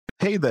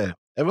Hey there,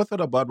 ever thought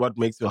about what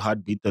makes your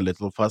heart beat a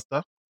little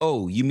faster?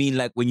 Oh, you mean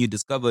like when you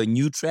discover a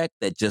new track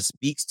that just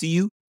speaks to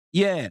you?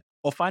 Yeah,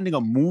 or finding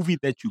a movie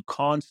that you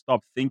can't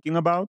stop thinking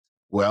about.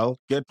 Well,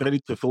 get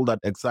ready to feel that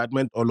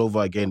excitement all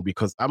over again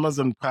because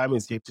Amazon Prime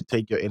is here to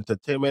take your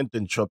entertainment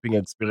and shopping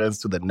experience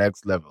to the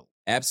next level.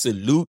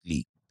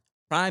 Absolutely.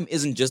 Prime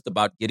isn't just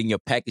about getting your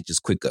packages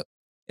quicker.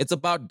 It's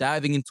about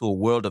diving into a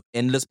world of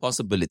endless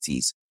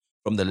possibilities,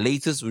 from the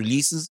latest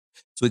releases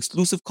to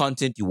exclusive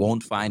content you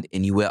won't find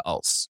anywhere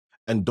else.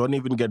 And don't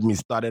even get me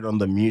started on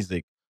the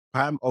music.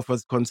 Prime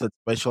offers concert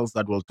specials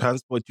that will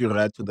transport you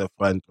right to the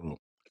front row.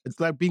 It's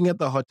like being at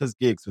the hottest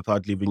gigs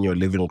without leaving your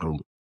living room.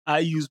 I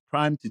use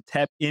Prime to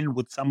tap in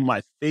with some of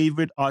my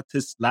favorite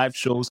artists' live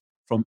shows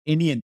from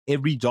any and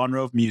every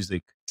genre of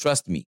music.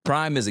 Trust me,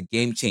 Prime is a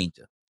game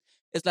changer.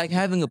 It's like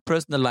having a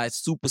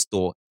personalized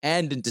superstore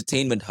and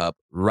entertainment hub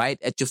right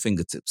at your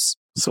fingertips.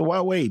 So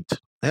why wait?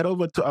 Head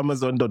over to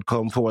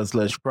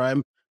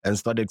amazon.com/prime and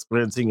start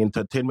experiencing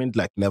entertainment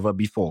like never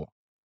before.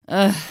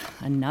 Ugh,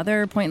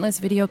 another pointless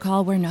video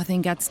call where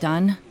nothing gets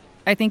done.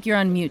 I think you're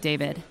on mute,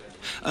 David.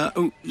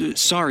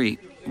 Sorry.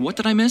 What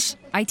did I miss?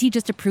 IT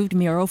just approved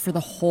Miro for the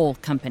whole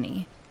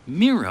company.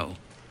 Miro.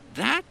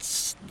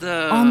 That's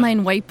the...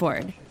 Online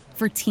whiteboard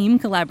for team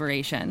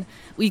collaboration.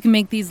 We can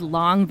make these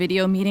long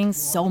video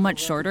meetings so much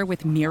shorter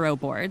with Miro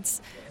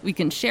boards. We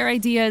can share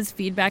ideas,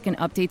 feedback, and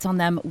updates on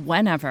them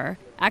whenever.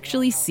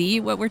 Actually see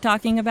what we're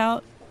talking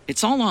about.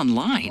 It's all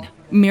online.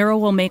 Miro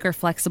will make our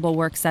flexible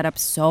work setup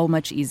so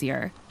much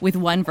easier. With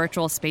one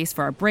virtual space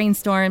for our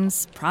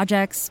brainstorms,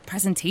 projects,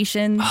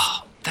 presentations.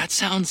 Oh, that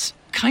sounds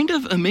kind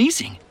of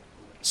amazing.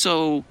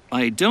 So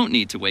I don't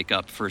need to wake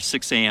up for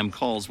 6 a.m.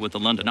 calls with the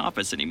London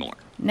office anymore.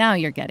 Now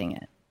you're getting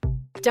it.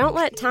 Don't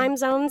let time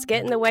zones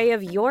get in the way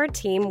of your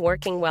team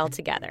working well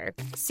together.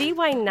 See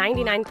why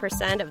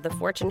 99% of the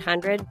Fortune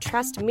 100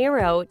 trust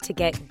Miro to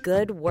get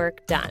good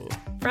work done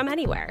from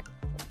anywhere.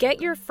 Get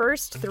your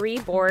first 3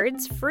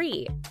 boards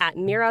free at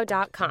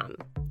Miro.com.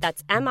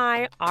 That's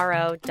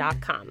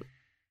MIRO.com.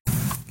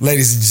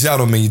 Ladies and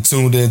gentlemen, you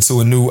tuned in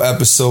to a new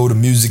episode of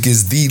Music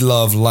is the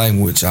Love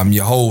Language. I'm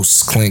your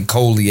host, Clint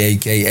Coley,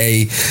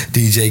 a.k.a.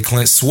 DJ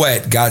Clint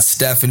Sweat. Got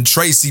Steph and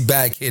Tracy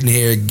back in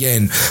here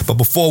again. But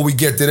before we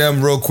get to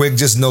them real quick,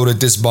 just know that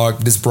this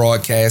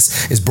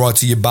broadcast is brought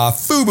to you by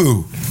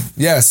FUBU.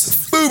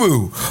 Yes,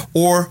 FUBU,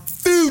 or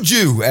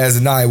Fuju, as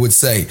Anaya would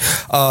say.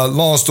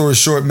 Long story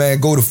short, man,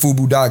 go to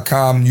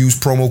FUBU.com, use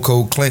promo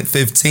code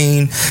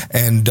Clint15,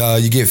 and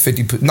you get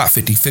 15%, not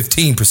 50,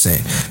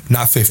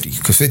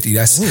 because 50,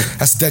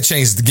 that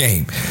changes the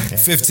game.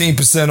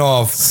 15%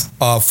 off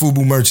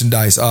FUBU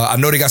merchandise. I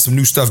know they got some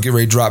new stuff get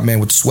ready to drop,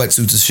 man, with the sweatsuits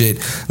and shit.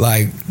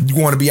 Like, you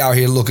want to be out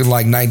here looking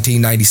like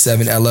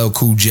 1997 LL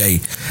Cool J.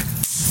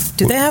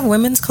 Do they have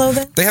women's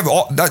clothing? They have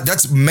all.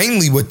 That's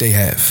mainly what they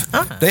have.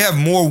 Ah. They have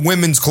more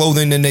women's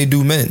clothing than they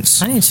do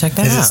men's. I need to check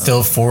that out. Is it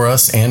still for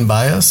us and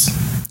by us?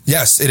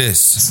 Yes, it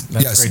is.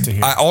 That's great to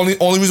hear.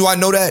 Only reason why I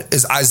know that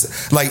is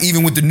like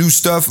even with the new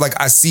stuff, like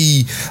I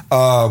see,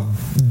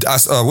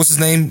 what's his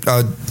name?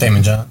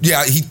 Damon John.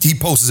 Yeah, he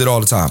posts it all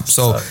the time.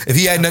 So if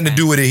he had nothing to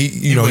do with it,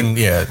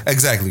 yeah,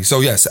 exactly. So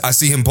yes, I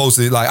see him post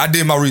it. Like I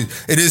did my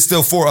it is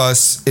still for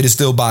us. It is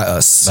still by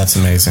us. That's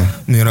amazing.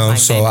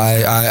 So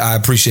I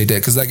appreciate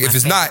that because like if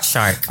it's not,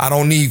 I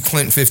don't need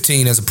Clint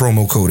 15 as a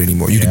promo code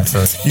anymore. You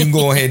can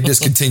go ahead and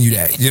discontinue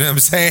that. You know what I'm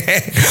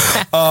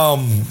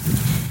saying?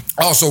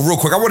 Also, real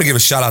quick, I want to give a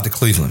shout out to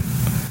Cleveland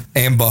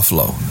and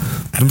Buffalo.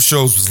 Them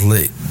shows was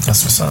lit.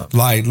 That's what's up.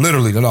 Like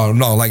literally,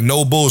 like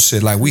no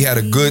bullshit. Like we had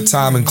a good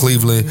time in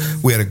Cleveland.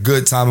 We had a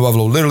good time in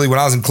Buffalo. Literally, when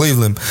I was in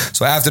Cleveland,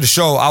 so after the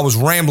show, I was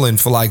rambling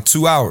for like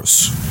 2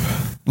 hours.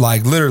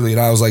 Like literally,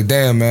 and I was like,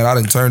 damn, man, I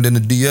done turned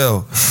into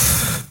DL.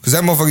 Because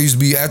that motherfucker used to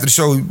be, after the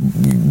show,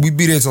 we'd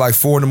be there till like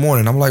 4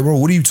 a.m. I'm like, bro,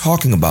 what are you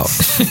talking about?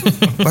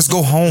 Let's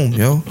go home,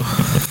 yo.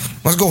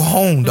 Let's go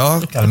home,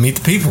 dog. Gotta meet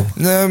the people.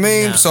 You know what I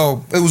mean? Yeah.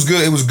 So it was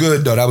good. It was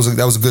good, though. That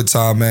was a good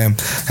time, man.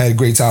 Had a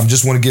great time.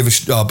 Just want to give a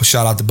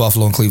shout out to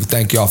Buffalo and Cleveland.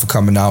 Thank y'all for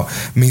coming out.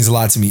 It means a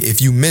lot to me. If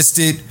you missed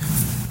it,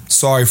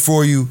 sorry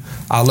for you.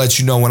 I'll let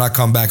you know when I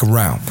come back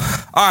around.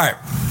 All right.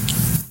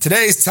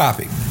 Today's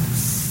topic.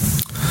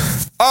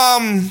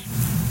 I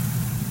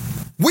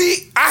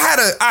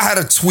had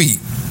a tweet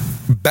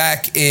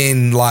back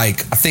in I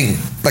think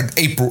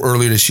April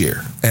earlier this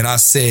year, and I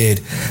said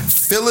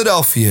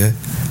Philadelphia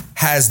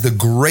has the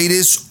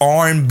greatest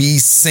R&B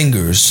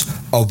singers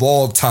of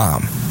all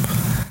time.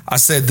 I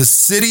said the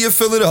city of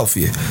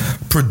Philadelphia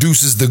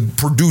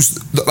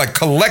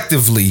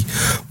collectively,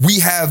 we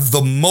have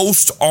the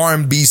most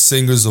R&B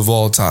singers of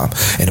all time.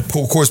 And of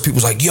course,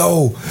 people's like,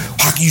 yo,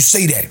 how can you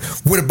say that?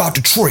 What about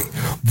Detroit?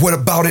 What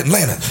about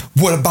Atlanta?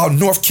 What about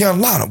North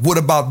Carolina? What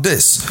about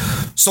this?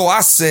 So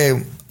I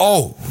said,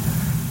 oh,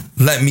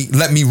 let me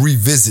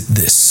revisit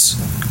this.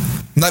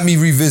 Let me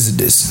revisit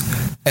this.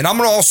 And I'm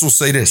going to also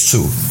say this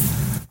too.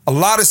 A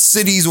lot of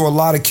cities or a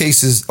lot of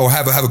cases or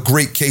have a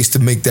great case to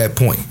make that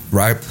point,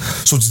 right?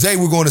 So today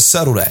we're going to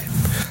settle that.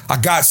 I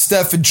got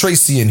Steph and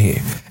Tracy in here.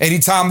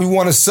 Anytime we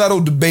want to settle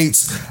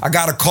debates, I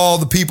got to call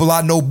the people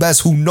I know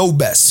best who know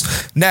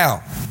best.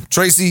 Now,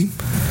 Tracy,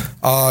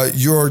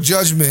 your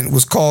judgment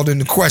was called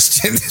into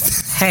question.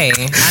 Hey,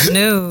 I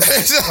knew.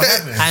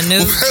 I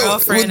knew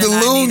girlfriend with the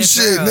and loon I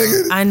shit, girl.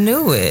 nigga. I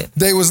knew it.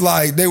 They was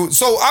like,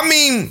 so I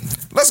mean,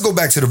 let's go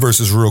back to the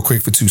verses real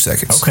quick for 2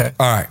 seconds. Okay.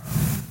 All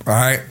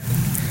right.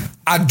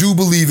 I do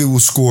believe it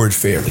was scored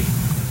fairly.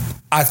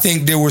 I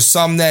think there were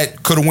some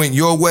that could have went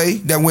your way,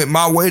 that went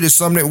my way. There's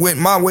some that went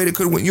my way that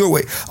could have went your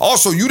way.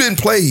 Also, you didn't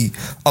play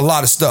a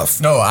lot of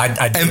stuff. No,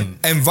 I didn't.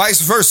 And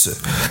vice versa.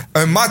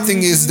 And my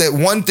thing is that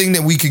one thing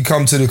that we can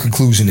come to the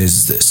conclusion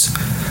is this.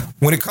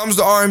 When it comes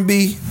to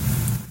R&B,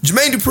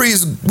 Jermaine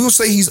Dupri we'll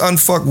say he's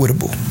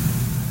unfuckwittable.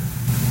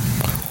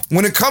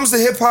 When it comes to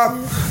hip-hop,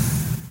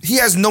 he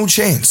has no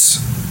chance.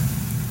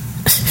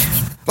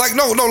 Like,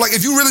 no, like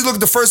if you really look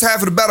at the first half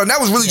of the battle, and that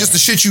was really just the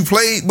shit you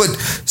played, but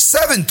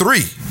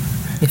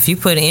 7-3. If you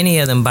put any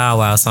of them Bow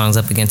Wow songs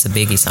up against a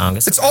Biggie song,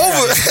 it's over.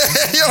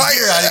 You're like,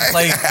 I didn't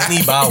play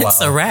any Bow Wow.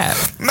 It's a wrap.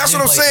 That's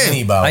what I'm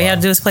saying. All you have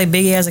to do is play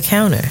Biggie as a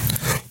counter.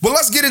 But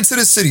let's get into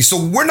the city. So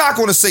we're not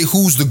going to say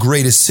who's the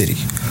greatest city.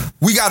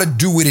 We got to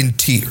do it in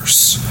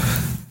tiers.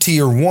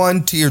 Tier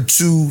 1, Tier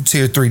 2,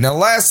 Tier 3. Now,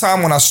 last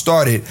time when I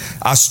started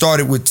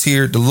with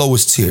the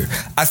lowest tier.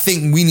 I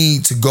think we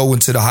need to go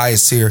into the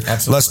highest tier.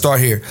 Absolutely. Let's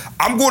start here.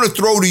 I'm going to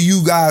throw to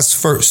you guys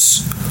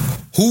first.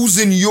 Who's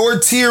in your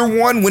Tier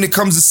 1 when it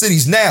comes to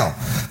cities? Now,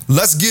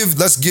 let's give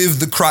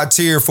the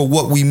criteria for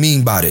what we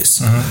mean by this.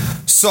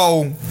 Mm-hmm.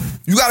 So,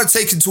 you got to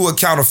take into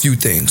account a few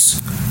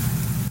things.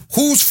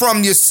 Who's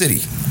from your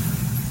city?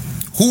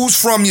 Who's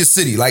from your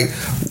city? Like,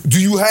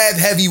 do you have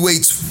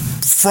heavyweights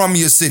from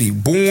your city?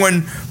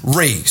 Born,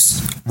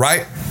 raised,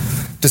 right?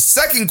 The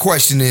second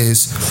question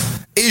is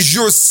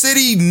your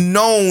city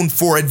known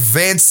for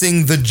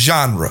advancing the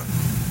genre?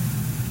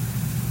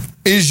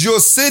 Is your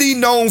city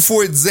known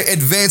for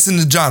advancing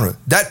the genre?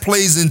 That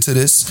plays into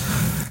this.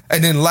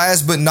 And then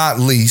last but not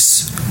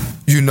least,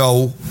 give me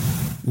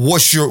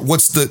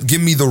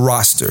the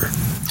roster.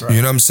 Right.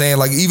 You know what I'm saying?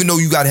 Like, even though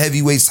you got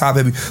heavyweights, top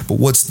heavy, but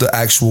what's the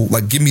actual,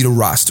 like, give me the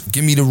roster.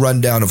 Give me the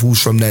rundown of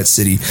who's from that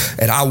city.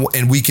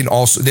 And we can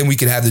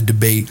have the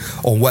debate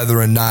on whether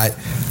or not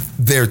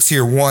they're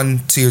Tier 1,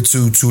 Tier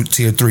 2,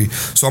 Tier 3.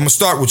 So I'm going to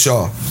start with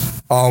y'all.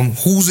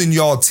 Who's in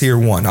y'all Tier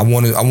 1? I'm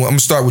going to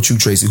start with you,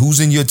 Tracy. Who's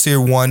in your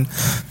Tier 1?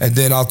 And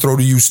then I'll throw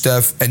to you,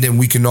 Steph, and then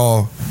we can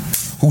all...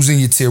 Who's in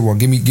your Tier 1?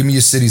 Give me your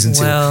cities in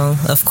Tier 1. Well,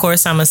 of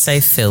course, I'm going to say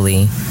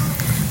Philly.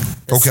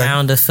 The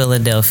sound of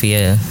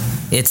Philadelphia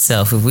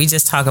itself. If we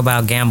just talk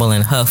about Gamble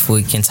and Huff,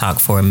 we can talk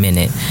for a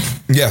minute.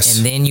 Yes.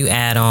 And then you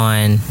add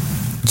on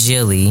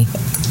Jilly.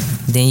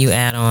 Then you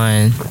add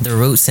on the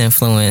Roots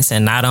influence,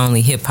 and not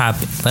only hip hop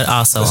but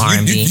also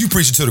R&B. You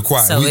preaching to the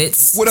choir. So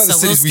what other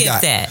cities we'll we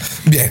got? That.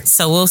 Yeah.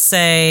 So we'll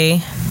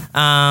say,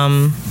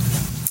 I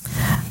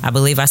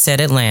believe I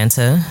said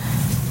Atlanta.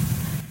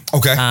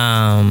 Okay.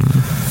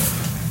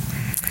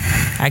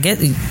 I get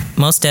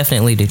most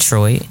definitely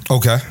Detroit.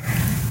 Okay.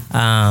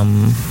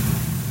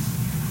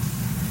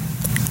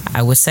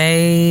 I would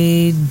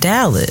say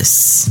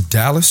Dallas.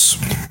 Dallas?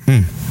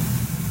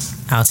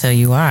 I'll tell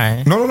you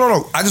why.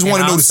 No. I just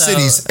want to know the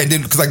cities, and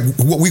then because like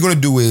what we're gonna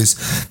do is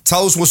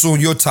tell us what's on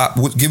your top.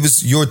 Give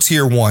us your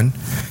Tier 1.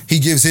 He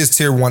gives his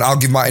Tier 1. I'll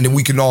give mine, and then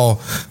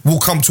we'll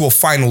come to a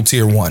final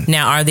Tier 1.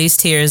 Now, are these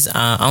tiers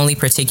only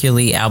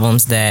particularly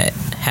albums that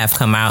have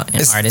come out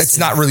and artists? It's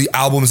not really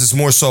albums. It's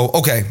more so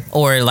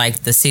or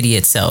like the city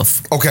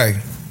itself. Okay,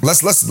 let's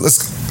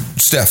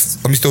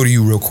Steph. Let me throw to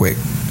you real quick.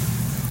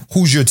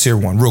 Who's your Tier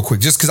 1, real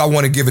quick? Just because I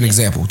want to give an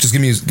example. Just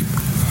give me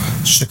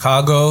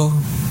Chicago,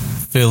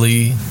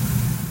 Philly,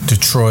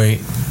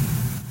 Detroit,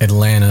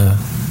 Atlanta,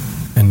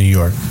 and New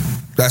York.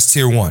 That's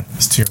Tier 1.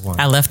 It's Tier 1.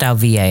 I left out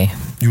VA.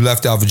 You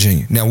left out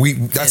Virginia. Now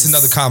that's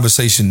another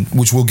conversation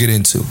which we'll get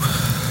into.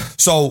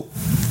 So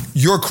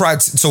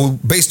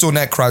based on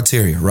that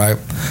criteria, right?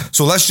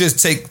 So let's just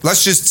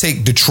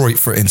take Detroit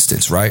for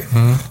instance, right?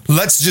 Mm-hmm.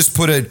 Let's just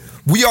put it.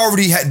 We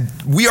already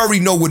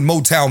know what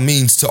Motown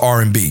means to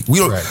R&B. We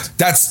don't.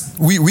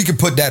 We can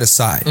put that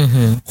aside.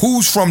 Mm-hmm.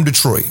 Who's from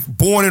Detroit?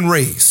 Born and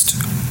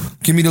raised.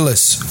 Give me the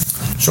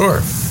list. Sure.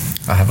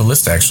 I have a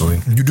list, actually.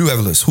 You do have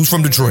a list. Who's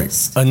from Detroit?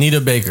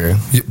 Anita Baker.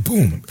 Yeah,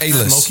 boom.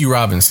 A-list. Smokey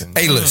Robinson.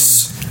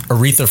 A-list.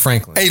 Aretha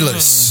Franklin.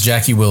 A-list.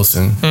 Jackie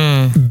Wilson.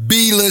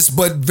 B-list,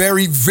 but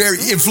very, very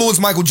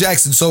influenced Michael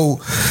Jackson.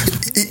 So,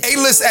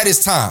 A-list at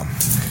his time.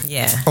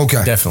 Yeah.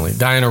 Okay. Definitely.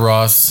 Diana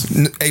Ross.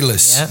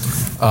 A-list. Yep.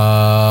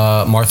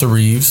 Martha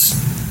Reeves.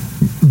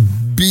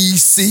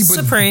 BC,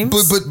 but Supremes.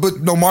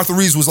 But no, Martha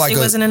Reeves was like she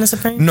wasn't in the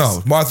Supremes?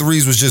 No, Martha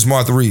Reeves was just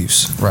Martha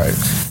Reeves. Right.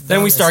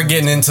 Then we start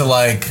getting into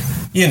like,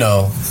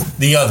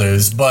 the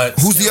others, but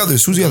Who's the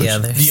others?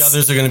 The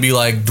others are going to be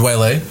like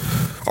Dwele.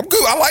 I'm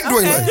good. I like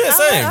Dwayne Lane. Yeah,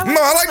 same.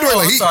 No, I like Dwayne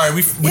Lane. I'm sorry,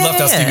 we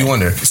left out Stevie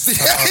Wonder.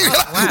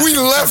 We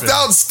left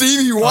out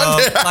Stevie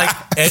Wonder. Like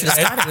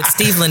started with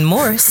Steve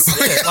Morris.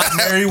 like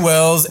Mary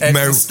Wells,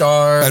 Edwin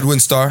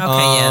Starr,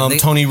 Okay,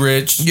 Tony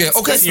Rich,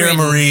 Tierra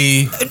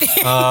Marie,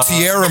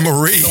 Tierra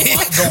Marie,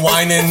 the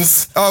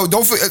Winans. Oh,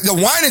 don't forget the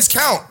Winans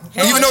count.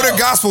 Even though they're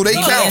gospel, they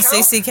count.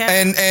 CC count.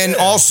 And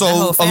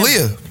also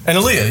Aaliyah. And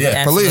Aaliyah, yeah.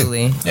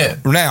 Absolutely. Yeah.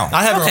 Now.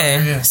 I have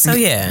Okay. So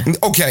yeah.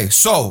 Okay,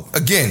 so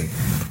again,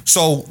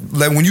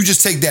 like when you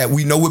just take that,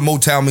 we know what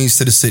Motown means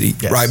to the city,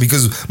 right?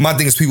 Because my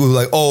thing is people are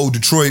like, oh,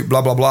 Detroit,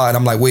 blah, blah, blah. And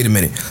I'm like, wait a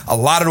minute. A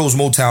lot of those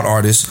Motown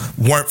artists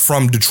weren't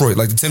from Detroit.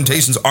 Like the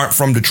Temptations aren't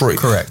from Detroit.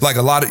 Correct. Like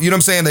a lot of, you know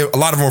what I'm saying? A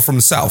lot of them are from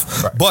the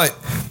South. Right. But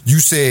you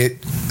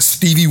said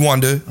Stevie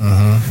Wonder,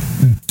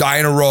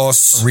 Diana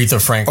Ross, Aretha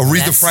Franklin.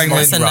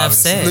 That's enough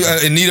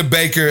said. Anita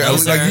Baker.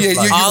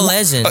 All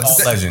legends.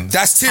 All legends.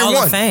 That's tier Hall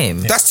one. of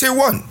Fame. That's tier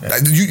one.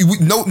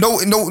 No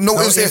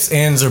ifs,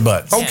 ands, or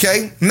buts.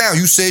 Okay, now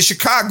you said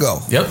Chicago.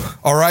 Yep.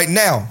 All right,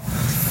 now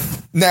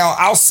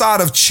outside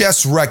of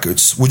Chess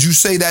Records, would you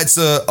say that's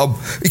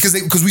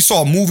because we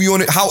saw a movie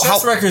on it?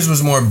 Chess Records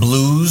was more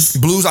blues.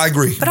 Blues, I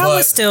agree. But I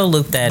would still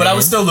loop that in. But I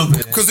would still loop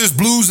it because there's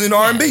blues in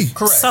R&B.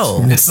 Correct.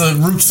 So it's the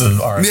roots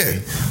of R&B. Yeah.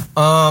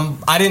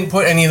 I didn't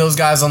put any of those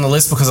guys on the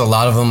list because a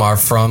lot of them are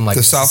from like the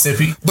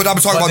Mississippi. South. But I'm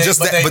talking about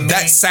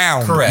that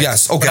sound. Correct.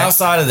 Yes. Okay. But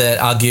outside of that,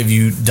 I'll give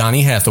you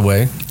Donny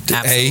Hathaway.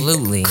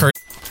 Absolutely.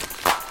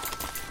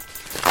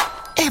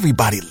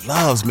 Everybody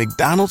loves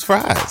McDonald's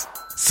fries.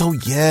 So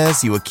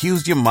yes, you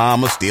accused your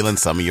mom of stealing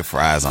some of your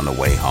fries on the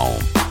way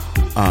home.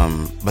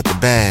 But the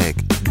bag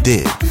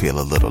did feel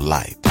a little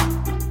light.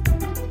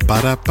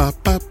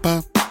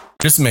 Ba-da-ba-ba-ba.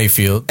 Chris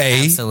Mayfield.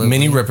 Absolutely.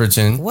 Minnie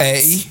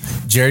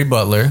Riperton. Jerry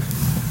Butler.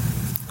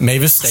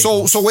 Mavis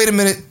Staples. So wait a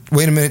minute.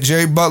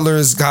 Jerry Butler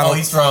is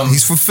he's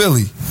from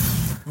Philly.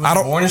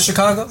 Born in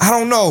Chicago? I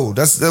don't know.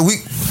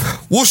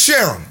 We'll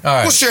share him. All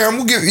right. We'll share him.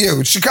 We'll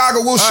give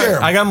Chicago. We'll share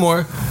him. I got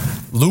more.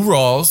 Lou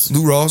Rawls.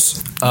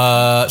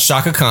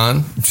 Shaka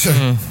Khan.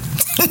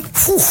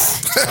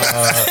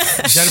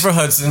 Jennifer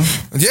Hudson.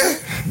 Yeah.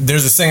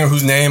 There's a singer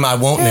whose name I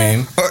won't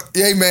name.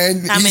 Yeah,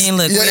 man. I mean,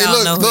 look, we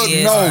all know who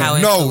he is.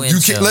 No, you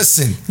can't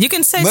listen. You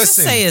can say his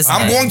name.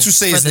 I'm going to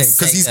say his name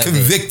because he's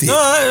convicted.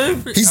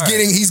 He's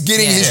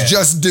getting his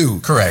just due.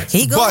 Correct.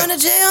 He going to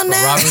jail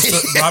now.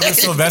 Robert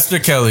Sylvester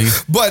Kelly.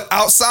 But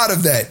outside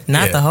of that,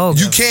 not the whole.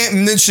 You can't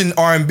mention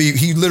R&B.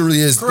 He literally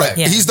is. Correct.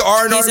 Like, he's the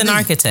R&B. He's an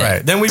architect.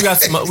 Right. Then we've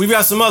got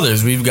some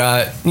others. We've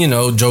got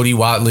Jody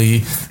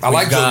Watley. I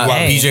like Jody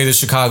Watley. PJ the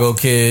Chicago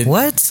Kid.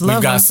 What?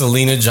 We've got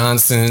Selena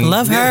Johnson.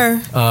 Love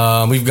her.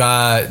 We've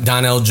got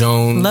Donnell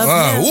Jones.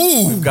 Love him.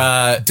 We've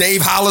got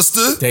Dave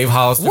Hollister.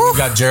 Woo. We've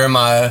got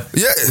Jeremiah.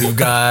 Yeah. We've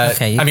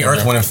got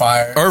Earth, Wind and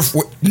Fire.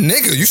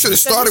 Nigga, you should have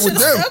started with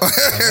them.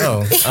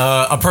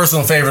 A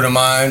personal favorite of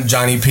mine,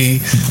 Johnny P.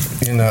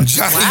 Johnny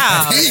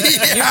wow. P.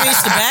 You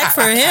reached the back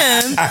for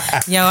him.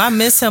 Yo, I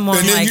miss him on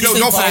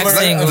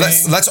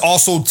let's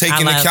also take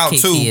into account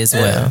Kiki too. As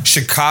well.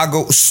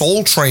 Chicago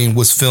Soul Train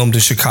was filmed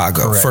in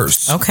Chicago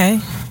first. Okay.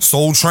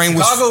 Soul Train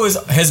was Chicago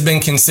has been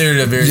considered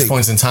at various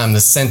points in time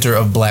the center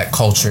of black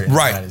culture.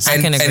 Right. I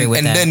can agree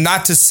with that. And then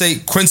not to say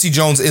Quincy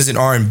Jones isn't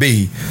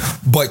R&B,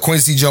 but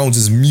Quincy Jones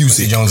is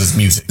music. Quincy Jones is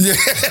music. Yeah.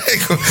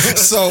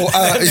 So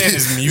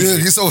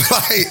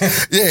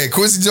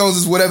Quincy Jones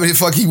is whatever the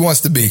fuck he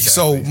wants to be.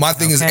 Exactly. So my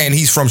thing is, and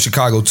he's from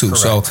Chicago too.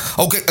 Correct.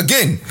 So okay,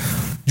 again,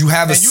 you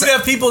have you'd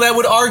have people that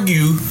would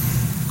argue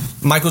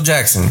Michael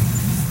Jackson.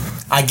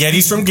 I get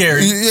he's from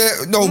Gary.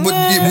 Yeah, no, but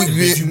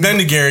you've been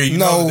to Gary. There's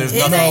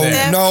nothing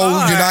there. You're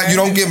not. You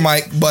don't get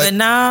Mike, but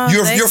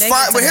you're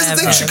fine. But here's the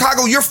thing,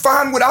 Chicago, you're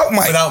fine without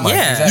Mike.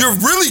 Yeah. You're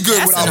really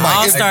good without Mike.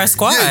 All-star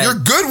squad. Yeah, you're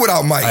good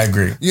without Mike. I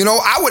agree.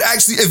 I would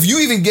actually, if you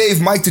even gave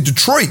Mike to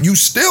Detroit, you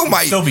still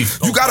might.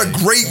 You got a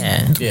great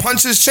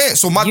puncher's chance.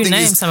 So my thing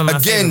is, some of my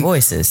again,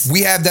 voices.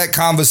 We have that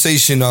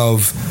conversation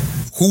of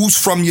who's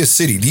from your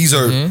city. These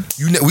are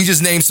we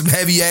just named some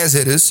heavy ass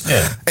hitters.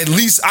 Yeah. At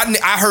least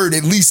I heard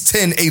at least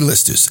 10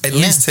 A-listers. At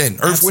least 10.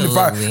 Earth, Wind and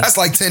Fire. That's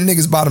like 10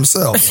 niggas by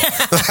themselves.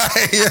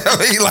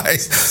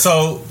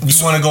 So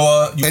you want to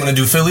go? You want to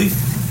do Philly?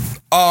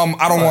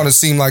 I don't want to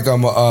seem like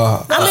I'm.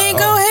 I mean,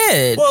 go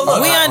ahead.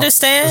 Well, we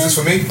understand. Is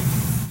this for me?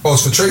 Oh,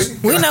 it's for Tracy?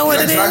 We know what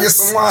it is. Can I get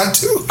some wine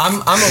too?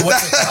 I'm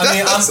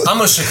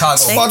a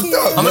Chicago. Fucked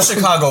up. I'm a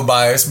Chicago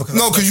bias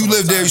because you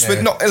live there. You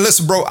spend and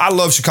listen, bro. I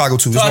love Chicago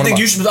too. So I think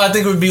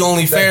it would be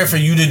only fair for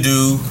you to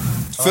do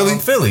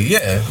Philly.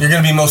 Yeah, you're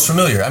gonna be most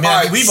familiar. I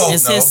mean, we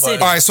both know. All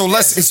right, so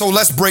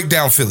let's break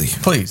down Philly,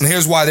 please. And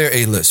here's why they're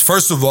A-list.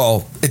 First of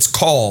all, it's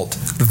called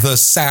The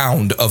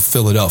Sound of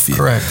Philadelphia.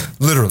 Correct.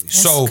 Literally.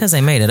 That's because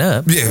they made it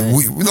up. Yeah,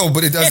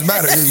 but it doesn't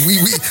matter. we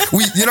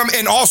you know what I mean?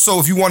 And also,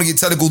 if you want to get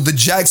technical, the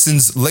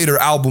Jacksons' later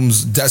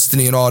albums,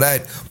 Destiny and all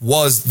that,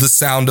 was The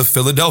Sound of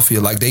Philadelphia.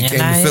 Like they came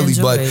to Philly,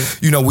 but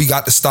we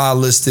got the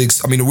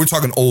Stylistics. I mean, we're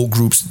talking old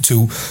groups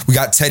too. We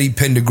got Teddy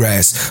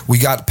Pendergrass. We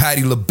got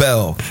Patti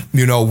LaBelle.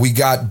 We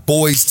got got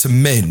Boys to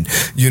Men,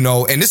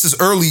 and this is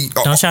early.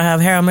 Don't y'all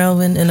have Harold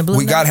Melvin in the Blue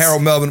We got Notes?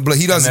 Harold Melvin, but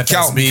he doesn't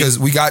count because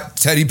we got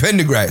Teddy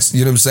Pendergrass.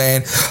 You know what I'm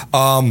saying?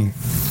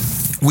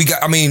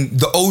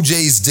 The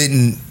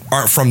OJs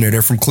aren't from there.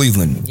 They're from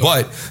Cleveland. Yeah.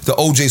 But the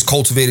OJs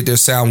cultivated their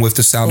sound with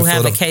the sound of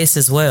Philadelphia. Who have a case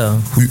as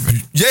well.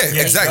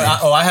 Yeah, exactly.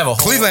 I have a whole...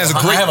 Cleveland has a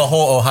great... I have a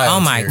whole Ohio. Oh,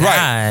 my God.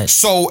 Right.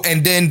 So,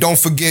 and then don't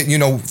forget,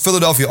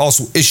 Philadelphia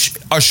also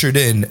ushered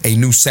in a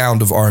new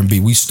sound of R&B.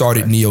 We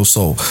started Neo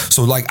Soul.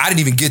 So, I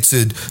didn't even get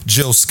to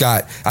Jill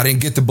Scott. I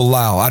didn't get to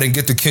Bilal. I didn't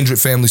get to Kindred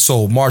Family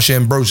Soul. Marsha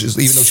Ambrosius,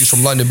 even though she's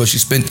from London, but she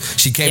came to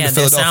Philadelphia. Yeah,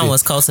 the sound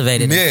was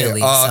cultivated in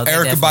Philly. So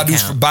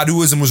Erykah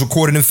Baduism was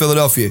recorded in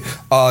Philadelphia.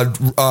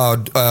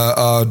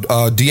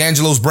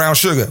 D'Angelo's Brown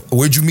Sugar.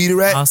 Where'd you meet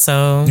her at?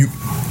 Also,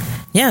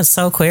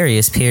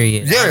 Soulquarius,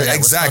 period. Yeah,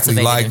 exactly.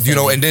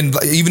 And then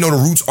even though the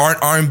roots aren't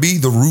R&B,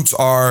 the roots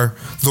are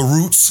the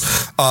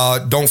roots.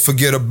 Don't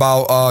forget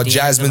about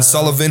Jasmine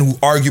Sullivan, who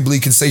arguably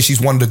can say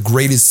she's one of the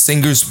greatest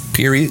singers,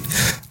 period.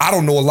 I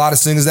don't know a lot of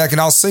singers that can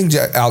out-sing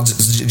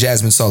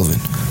Jasmine Sullivan.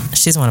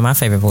 She's one of my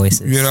favorite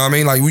voices. You know what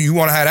I mean? You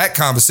want to have that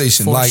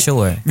conversation. For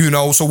sure.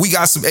 So we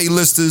got some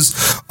A-listers.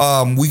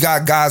 We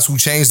got guys who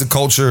changed the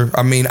culture.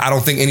 I mean, I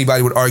don't think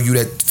anybody would argue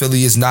that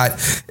Philly is not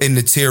in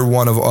the tier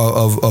 1 of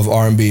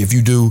R&B. If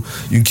you do,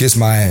 you can kiss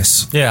my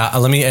ass. Yeah,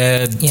 let me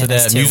add to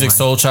that Music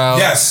Soul Child.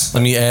 Yes.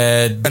 Let me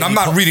add... And I'm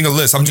not reading a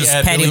list. I'm just...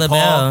 Patti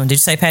LaBelle. Did you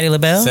say Patti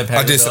LaBelle?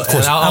 I did, of course.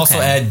 And I'll also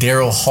add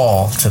Daryl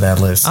Hall to that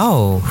list.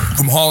 Oh.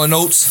 From Hall &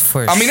 Oates.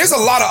 There's a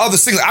lot of other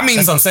singers. I mean...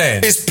 That's what I'm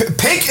saying.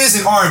 Pink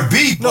isn't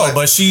R&B,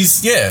 but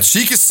she's... Yeah.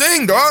 She can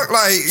sing, dog.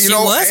 She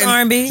was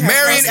R&B.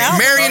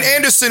 Marian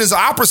Anderson is an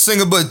opera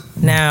singer, but...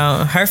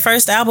 Now, her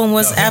first album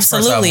was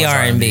absolutely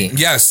R&B.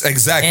 Yes,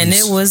 exactly. And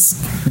it was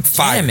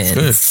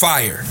jamming.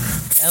 Fire.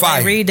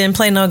 L.A. Reid didn't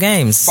play no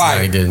games. Fire.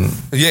 No, he didn't.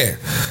 Yeah.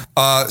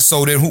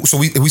 So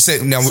we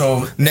said now we're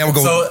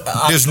going.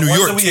 There's New York.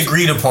 The ones that we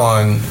agreed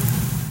upon,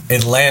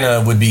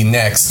 Atlanta would be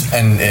next,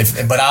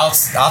 but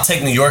I'll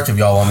take New York if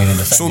y'all want me to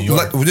defend New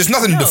York. There's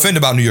nothing to defend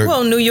about New York.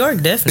 Well, New York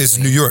definitely. It's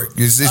New York.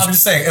 I'm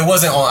just saying it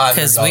wasn't on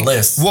either of y'all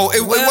list. Well,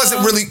 it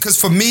wasn't really because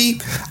for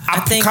me, I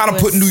kind of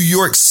put New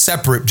York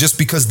separate just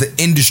because the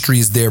industry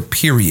is there.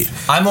 Period.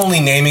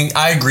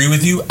 I agree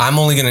with you. I'm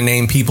only going to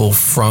name people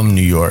from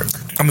New York.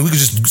 I mean, we could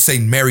just say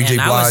Mary J.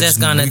 Blige. I was just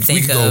gonna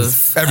think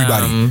of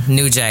everybody.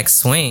 New Jack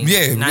Swing.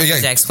 Yeah, not New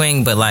Jack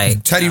Swing, but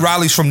Teddy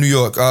Riley's from New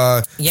York.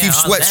 Keith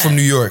Sweat's from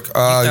New York.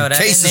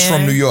 Case is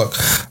from New York.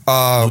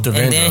 And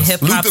then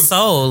hip hop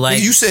soul.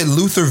 You said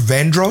Luther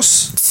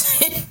Vandross.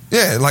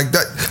 Yeah, like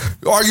that.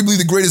 Arguably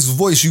the greatest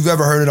voice you've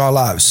ever heard in our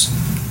lives.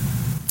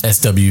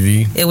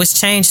 SWV. It was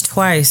changed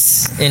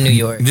twice in New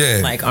York. Yeah,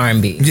 like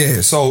R&B.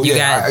 Yeah, so you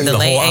got the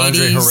late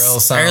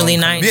 '80s, early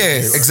 '90s.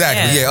 Yeah,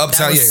 exactly. Yeah,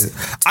 Uptown. Yeah,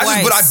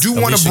 but I do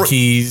want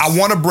to. I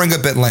want to bring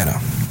up Atlanta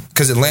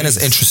because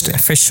Atlanta's interesting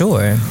for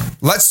sure.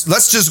 Let's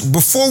just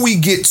before we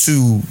get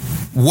to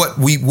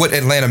what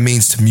Atlanta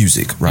means to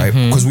music, right?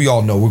 Because we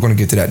all know we're going to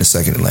get to that in a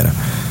second. Atlanta.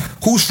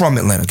 Who's from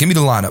Atlanta? Give me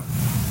the lineup.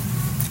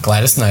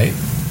 Gladys Knight.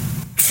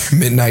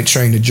 Midnight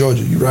Train to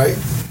Georgia. You right?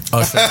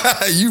 Usher.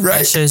 You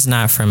right. Usher's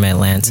not from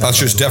Atlanta.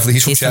 Usher's definitely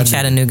he's from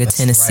Chattanooga,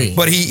 Tennessee. Right.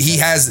 But he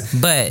has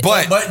but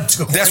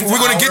that's what we're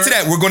going to get to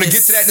that. We're going to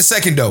get to that in a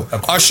second though.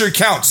 Usher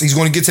counts. He's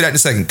going to get to that in a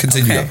second.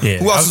 Continue. Okay. Yeah.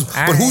 Who else?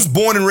 Who's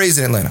born and raised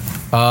in Atlanta?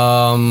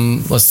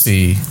 Let's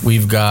see.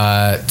 We've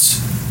got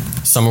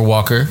Summer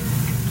Walker.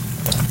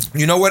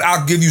 You know what?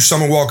 I'll give you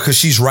Summer Walker because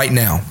she's right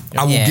now.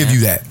 I will give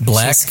you that.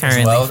 Black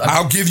as well.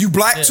 I'll give you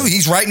Black too.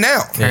 He's right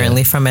now.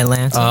 Currently from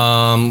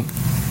Atlanta.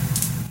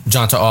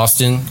 Jonta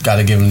Austin,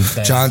 gotta give him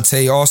that.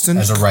 Jonta Austin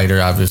as a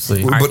writer,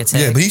 obviously. But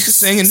he can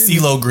sing.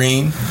 CeeLo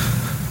Green.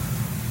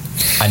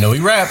 I know he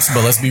raps,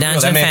 but let's be real.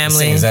 That man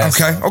can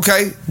sing.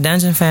 Okay.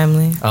 Dungeon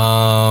Family.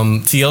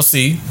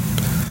 TLC.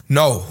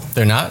 No,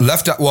 they're not.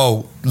 Left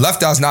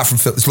Eye's not from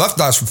Philly. Left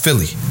Eye's from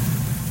Philly.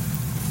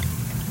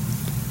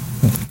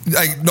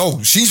 Like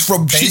no, she's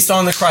from based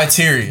on the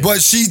criteria, but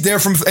they're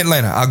from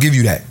Atlanta. I'll give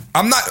you that.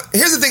 I'm not.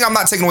 Here's the thing: I'm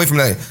not taking away from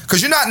that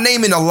because you're not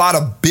naming a lot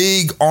of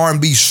big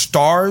R&B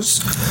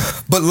stars.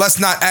 But let's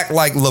not act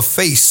like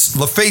LaFace.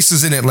 LaFace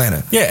is in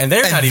Atlanta. Yeah, and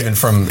they're not even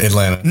from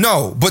Atlanta.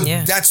 No, but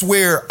that's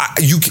where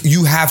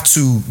you have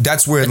to.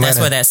 That's where Atlanta. That's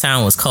where that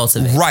sound was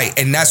cultivated, right?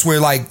 And that's where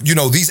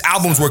these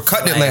albums were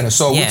cut in Atlanta.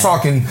 So we're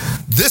talking.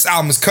 This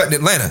album is cut in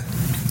Atlanta.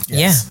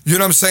 Yes. Yeah, you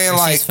know what I'm saying?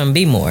 Like she's from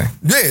B-more.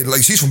 Yeah,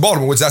 like she's from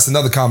Baltimore, which that's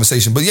another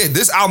conversation. But yeah,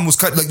 this album was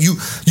cut. Like you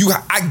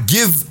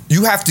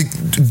have to.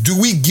 Do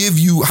we give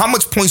you how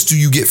much points do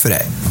you get for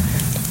that?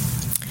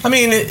 I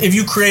mean, if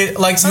you create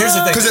here's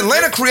the thing, because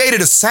Atlanta created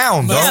a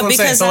sound. That's what I'm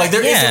saying. So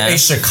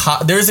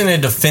there isn't a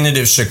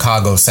definitive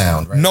Chicago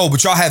sound. Right? No,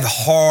 but y'all have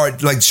hard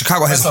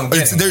Chicago has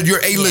your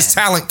A-list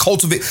talent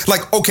cultivate.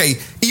 Like okay,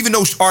 even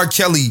though R.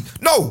 Kelly,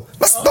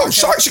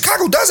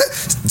 Chicago does it.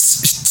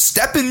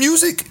 Step in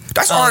music.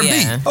 That's R&B.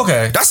 Yeah.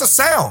 Okay. That's a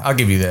sound. I'll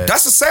give you that.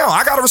 That's a sound.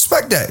 I gotta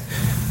respect that.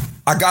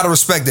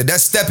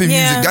 That's stepping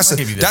music.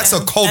 That's a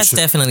culture. That's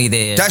definitely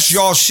there. That's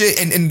y'all shit.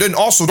 And then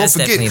also don't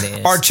forget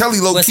R. Kelly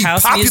low key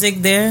house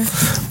music there.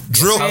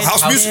 drill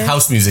house music.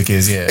 House music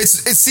is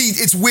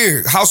It's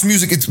weird. House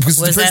music.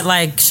 Was that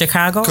like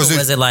Chicago? Or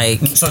was it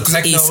like East Coast?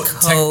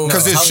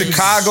 Because there's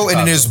Chicago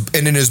and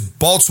then there's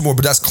Baltimore,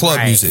 but that's club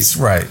music.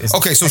 Right.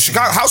 Okay, so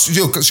Chicago house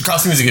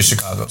music is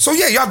Chicago. So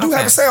yeah, y'all do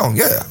have a sound.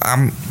 Yeah,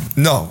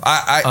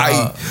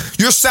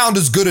 your sound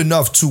is good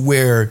enough to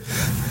where.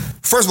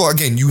 First of all,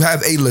 again, you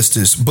have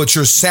A-listers, but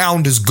your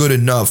sound is good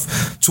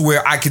enough to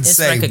where I can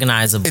say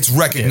recognizable. It's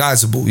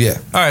recognizable. Yeah.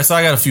 All right, so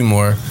I got a few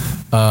more.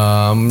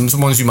 Some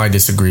ones you might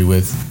disagree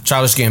with.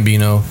 Childish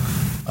Gambino.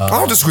 I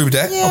don't disagree with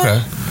that.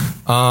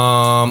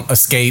 Okay.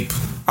 Escape.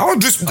 I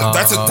don't just.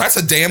 That's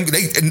a damn.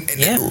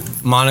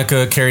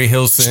 Monica, Carrie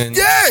Hilson.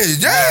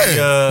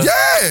 Yeah.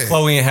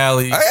 Chloe and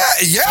Halle. Yeah.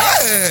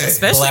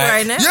 Especially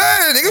right now.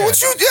 Yeah, nigga, what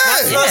you?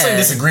 I'm not saying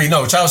disagree.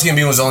 No, Childish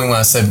Gambino was the only one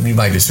I said you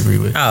might disagree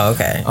with. Oh,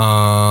 okay.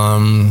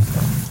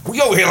 We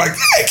over here like,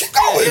 hey, keep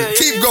going,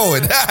 keep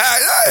going.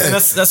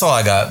 That's all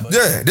I got. But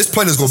this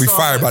planet's gonna be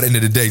fired by the end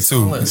of the day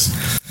too.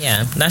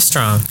 Yeah, that's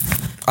strong.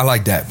 I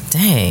like that.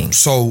 Dang.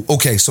 So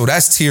okay, so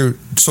that's tier.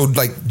 So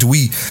like,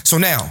 so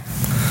now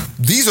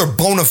these are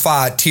bona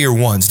fide tier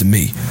ones to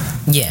me.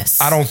 Yes.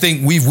 I don't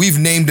think we've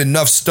named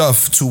enough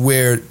stuff to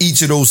where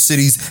each of those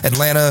cities,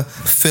 Atlanta,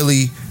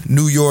 Philly,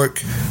 New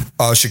York,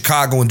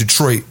 Chicago, and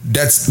Detroit,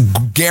 that's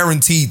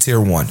guaranteed tier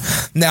one.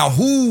 Now,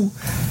 who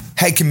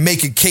can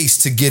make a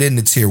case to get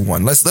into tier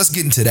one? Let's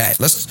get into that.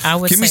 I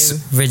would say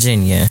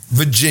Virginia.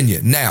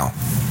 Virginia. Now,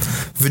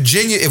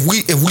 Virginia. If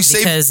we say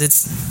because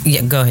it's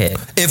go ahead.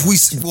 If we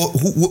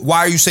why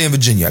are you saying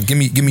Virginia? Give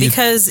me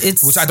because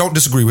it's which I don't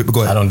disagree with. But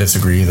go ahead. I don't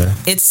disagree either.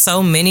 It's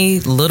so many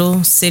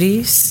little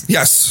cities.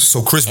 Yes.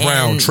 So Chris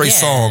Brown, Trey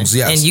Songz.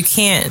 Yes. And you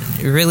can't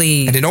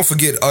really. And then don't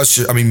forget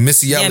Usher. I mean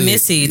Missy Elliott. Yeah,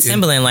 Missy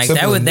Timbaland. Like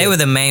they were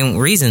the main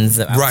reasons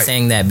that I was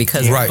saying that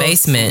because the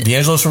basement.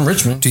 D'Angelo's from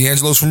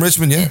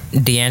Richmond. Yeah.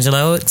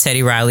 D'Angelo,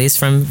 Teddy Riley's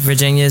from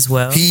Virginia as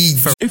well.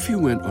 If you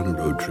went on a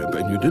road trip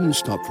and you didn't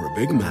stop for a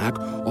Big Mac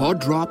or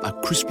drop a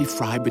crispy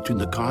fry between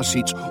the car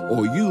seats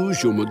or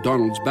use your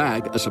McDonald's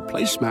bag as a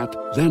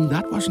placemat, then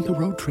that wasn't a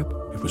road trip.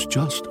 It was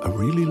just a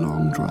really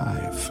long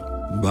drive.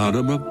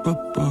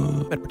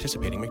 Ba-da-ba-ba-ba. At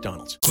participating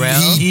McDonald's.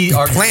 He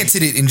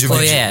planted it in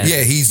Virginia.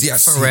 Yeah, he's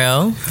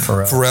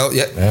Pharrell.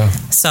 Yeah.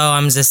 So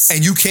I'm just,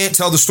 and you can't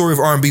tell the story of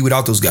R&B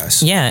without those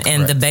guys. Yeah,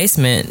 and the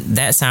basement,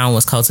 that sound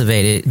was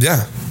cultivated.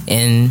 Yeah.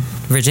 In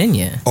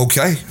Virginia.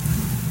 Okay.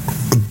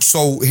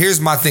 So here's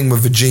my thing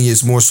with Virginia.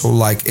 It's more so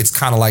like it's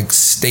kind of like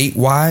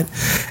statewide,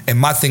 and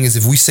my thing is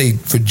if we say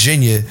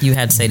Virginia, you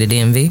had to say the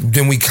DMV.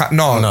 Then we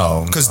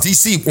no, because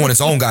DC on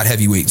its own got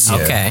heavyweights. Yeah.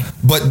 Okay,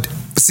 but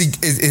see,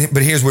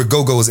 but here's where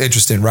Go-Go is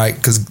interesting, right?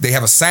 Because they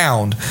have a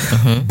sound,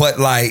 but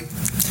like.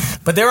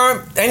 But there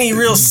aren't any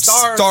real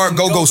stars.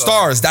 Go-Go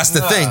stars. That's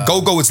the thing.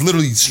 Go-Go is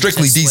literally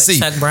strictly DC.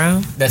 Chuck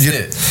Brown. That's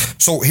it.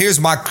 So here's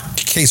my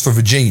case for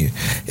Virginia.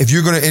 If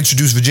you're going to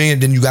introduce Virginia,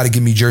 then you got to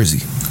give me Jersey.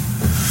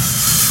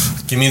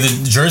 Give me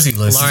the Jersey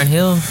list.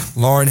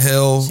 Lauryn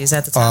Hill. She's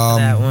at the top of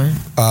that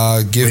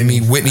one. Give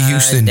me Whitney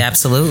Houston.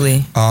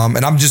 Absolutely.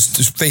 And I'm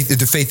just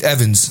Faith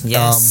Evans.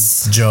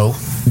 Yes. Joe.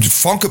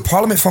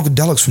 Parliament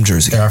Funkadelics from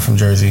Jersey. They are from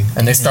Jersey.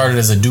 And they started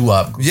as a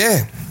doo-wop group.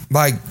 Yeah.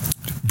 Like,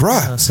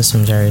 bruh. Else is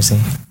from Jersey.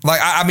 Like,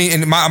 I mean,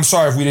 and I'm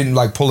sorry if we didn't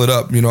like pull it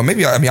up. You know,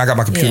 maybe I got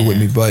my computer with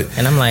me, but.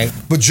 And I'm like.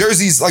 But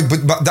Jersey's like,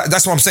 but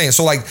that's what I'm saying.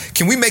 So like,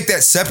 can we make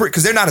that separate?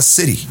 Because they're not a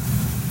city.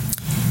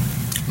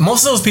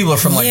 Most of those people are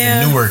from like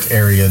the Newark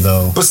area,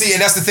 though. But see,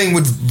 and that's the thing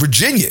with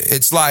Virginia.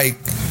 It's like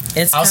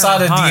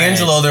outside of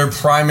D'Angelo, they're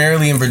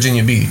primarily in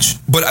Virginia Beach.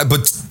 But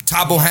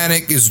Top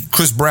Bohannon is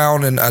Chris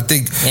Brown, and I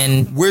think.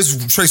 And where's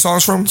Trey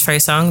Songz from? Trey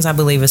Songz, I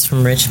believe, is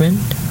from Richmond.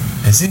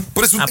 Is he?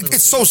 But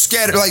it's so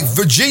scattered. Like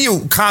Virginia,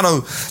 kind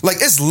of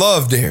like it's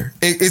love there.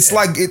 It's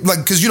like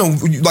because you know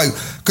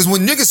because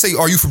when niggas say,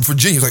 "Are you from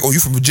Virginia?" It's like, "Oh, you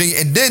from Virginia?"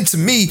 And then to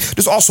me,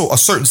 there's also a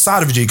certain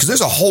side of Virginia because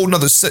there's a whole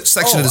nother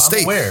section of the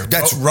state. Aware.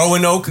 That's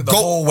Roanoke, the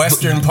whole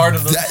western part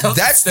of the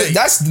state.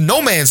 That's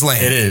no man's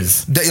land. It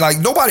is. Like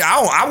nobody.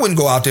 I wouldn't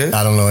go out there.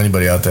 I don't know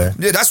anybody out there.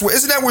 Yeah, that's where.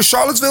 Isn't that where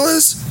Charlottesville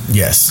is?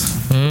 Yes.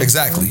 Mm-hmm.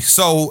 Exactly.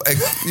 So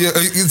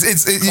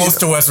it's close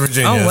to West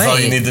Virginia. That's all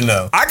you need to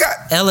know. I got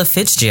Ella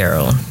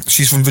Fitzgerald.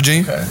 She's from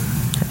Virginia.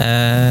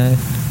 Okay.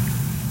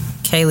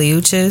 Kaylee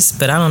Uchis,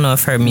 but I don't know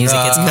if her music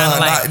is kind of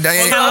like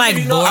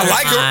borderline. I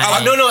like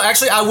her. No,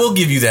 actually, I will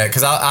give you that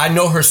because I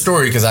know her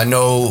story because I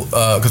know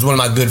because one of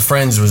my good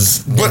friends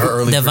was in her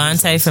early.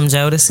 Devontae from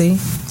Jodeci.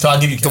 So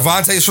I'll give you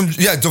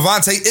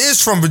Devontae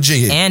is from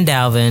Virginia and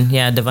Dalvin.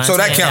 Yeah, Devontae. So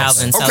that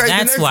counts. Dalvin. So okay,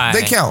 that's why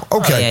they count.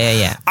 Okay,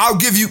 yeah. I'll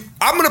give you.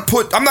 I'm not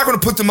going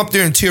to put them up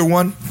there in tier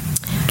one.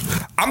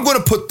 I'm going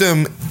to put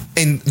them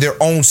in their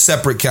own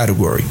separate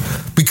category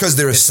because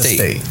they're a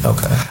state.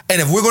 Okay.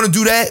 And if we're going to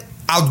do that,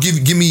 I'll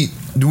give me.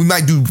 We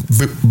might do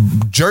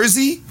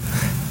Jersey,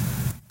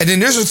 and then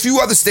there's a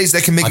few other states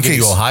that can make a case. I'll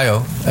give you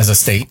Ohio as a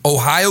state.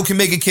 Ohio can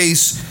make a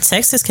case.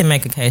 Texas can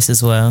make a case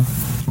as well.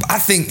 I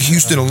think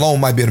Houston alone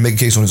might be able to make a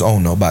case on its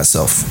own though, by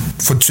itself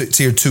for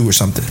tier 2 or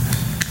something.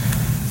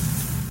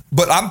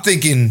 But I'm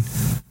thinking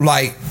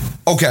like,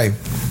 okay,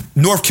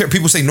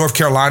 people say North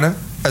Carolina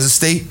as a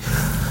state.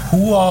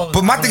 Who all?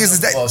 But my thing is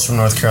that from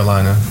North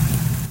Carolina.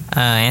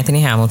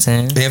 Anthony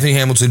Hamilton,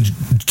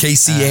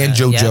 KC, and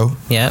JoJo.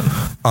 Yep.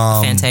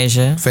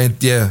 Fantasia.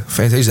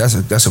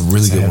 Fantasia. That's a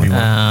really good one.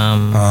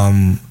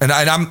 And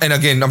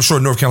again, I'm sure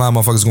North Carolina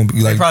motherfuckers gonna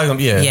be like, probably gonna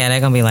be, yeah, they're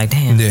gonna be like,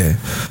 damn. Yeah,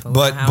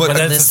 but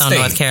that's on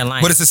North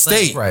Carolina. But it's a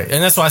state, right?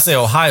 And that's why I say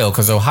Ohio,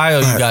 because Ohio,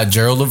 you got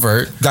Gerald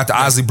Levert, got the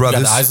Isley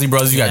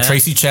Brothers, you got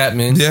Tracy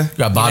Chapman, you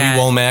got Bobby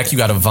Womack, you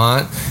got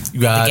Avant,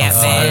 you got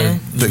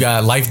you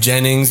got Life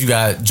Jennings, you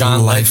got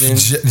John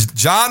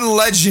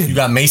Legend, you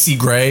got Macy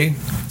Gray.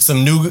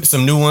 Some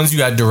new ones. You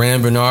got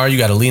Duran Bernard. You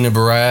got Alina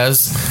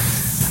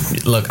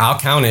Baraz. Look, I'll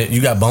count it.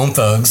 You got Bone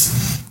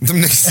Thugs.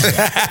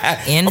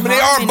 They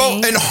are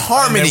both in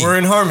harmony. They were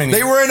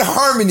in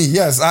harmony.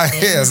 Yes,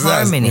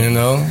 harmony. You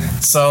know.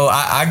 So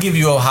I give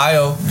you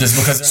Ohio just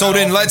because. So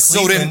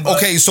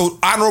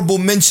honorable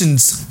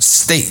mentions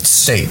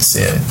states.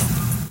 Yeah.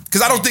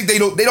 Because I don't think they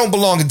don't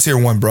belong in tier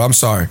 1, bro. I'm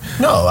sorry.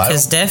 No,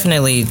 because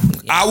definitely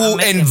I will.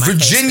 And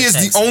Virginia's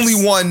the only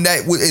one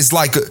that is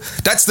like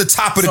that's the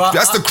top of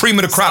that's the cream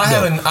of the crop.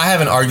 I have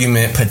an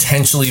argument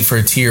potentially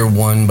for tier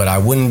 1, but I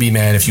wouldn't be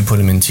mad if you put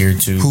them in tier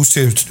 2. Who's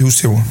tier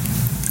 1?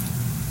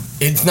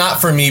 It's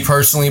not for me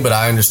personally, but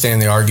I understand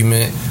the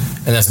argument.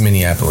 And that's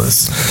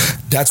Minneapolis.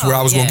 That's where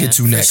I was going to get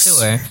to next.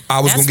 Sure.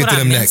 I was going to get to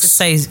them next. To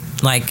say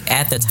like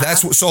at the top.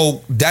 That's what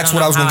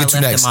I was going to get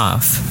to next.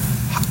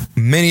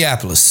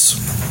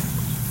 Minneapolis.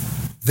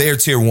 They're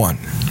tier 1.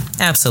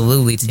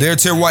 Absolutely. They're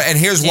tier 1. And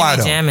here's why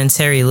though. Jam and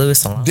Terry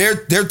Lewis alone.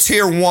 They're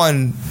tier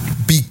 1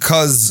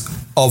 because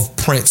of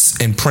Prince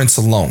and Prince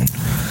alone.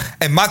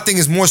 And my thing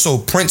is more so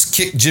Prince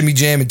kicked Jimmy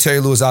Jam and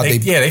Terry Lewis out. He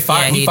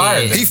fired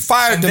them. He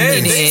fired them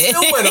niggas. They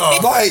still went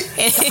off. Like,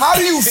 how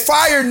do you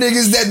fire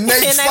niggas that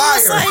make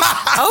fire?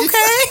 Like,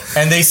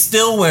 okay. And they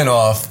still went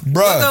off.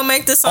 Bruh,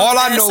 all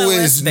I know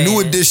is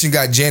New Edition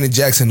got Janet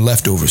Jackson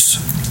leftovers.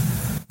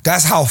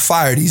 That's how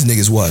fire these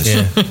niggas was.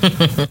 Yeah.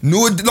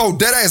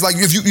 Dead ass. Like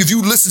if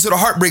you listen to the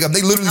Heartbreak Up,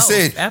 they literally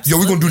said, absolutely. "Yo,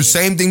 we're gonna do the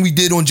same thing we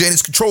did on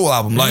Janet's Control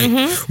album." Like,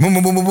 boom,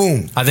 boom, boom, boom,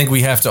 boom. I think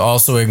we have to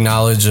also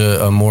acknowledge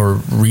a more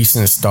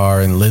recent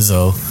star in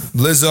Lizzo.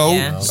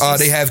 Yeah.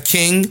 They have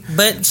King,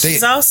 but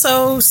she's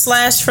also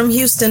Slash from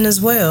Houston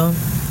as well.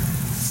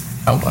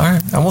 All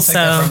right, I won't take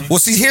that from you. Well,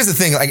 see, here's the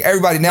thing. Like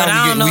everybody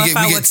now, we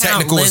get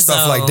technical and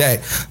stuff like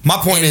that. My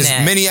point is,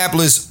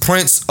 Minneapolis,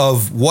 Prince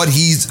of what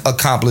he's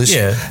accomplished.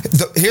 Yeah.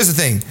 Here's the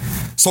thing.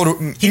 So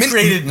he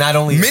created not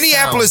only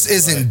Minneapolis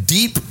isn't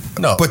deep.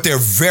 No, but they're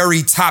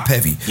very top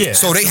heavy. Yeah,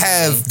 so they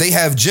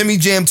have Jimmy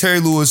Jam, Terry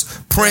Lewis,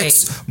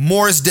 Prince,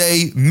 Morris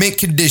Day, Mint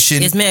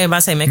Condition. It's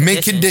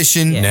Mint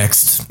Condition. Yeah.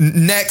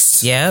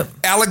 Next. Yep.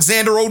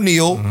 Alexander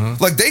O'Neal.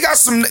 Like they got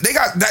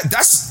that.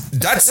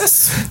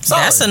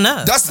 That's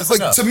enough. That's like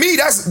enough. To me.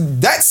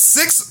 That's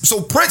 6.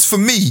 So Prince for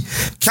me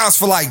counts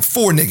for like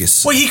 4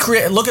 niggas. Well,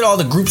 look at all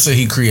the groups that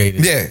he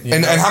created. Yeah,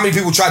 and how many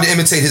people tried to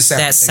imitate his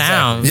sound? That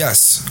sound. Exactly.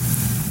 Yes.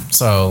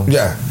 So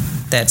yeah,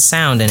 that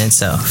sound in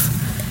itself.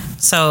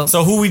 So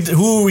who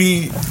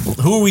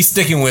are we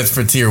sticking with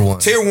for tier 1?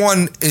 Tier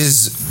 1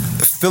 is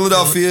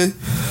Philadelphia,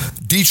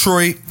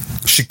 Detroit,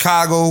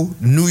 Chicago,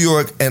 New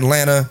York,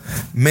 Atlanta,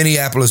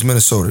 Minneapolis,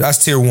 Minnesota.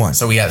 That's tier 1.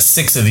 So we got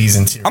 6 of these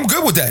in tier 1. I'm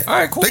good with that. All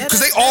right, cool. Because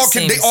they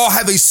all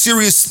have a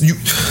serious.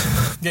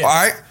 All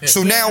right. Yeah.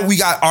 So now we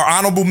got our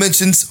honorable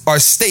mentions, our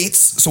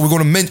states. So we're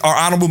going to our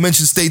honorable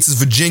mention states is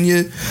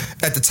Virginia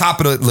at the top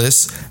of the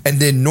list, and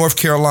then North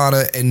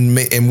Carolina, and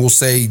we'll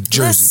say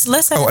Jersey.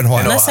 Let's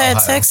add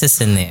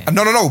Texas in there.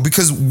 No,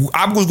 because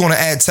I was going to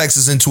add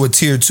Texas into a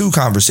tier 2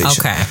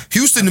 conversation. Okay.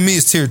 Houston to me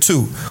is tier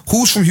 2.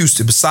 Who's from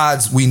Houston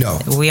besides we know?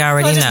 We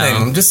already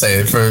know. Just say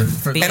it for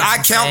and I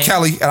count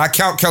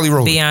Kelly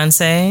Rowland.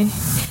 Beyonce.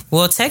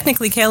 Well,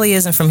 technically Kelly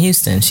isn't from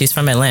Houston. She's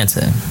from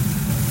Atlanta.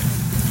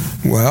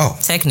 Well,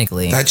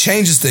 technically that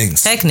changes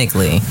things.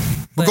 Technically.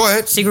 Well, go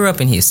ahead. She grew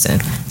up in Houston.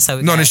 So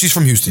she's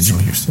from Houston.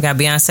 We got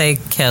Beyonce,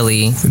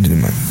 Kelly,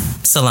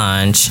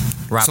 Solange,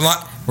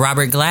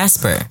 Robert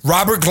Glasper.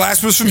 Robert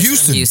Glasper's from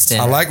Houston.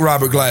 I like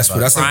Robert Glasper.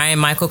 That's Brian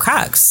Michael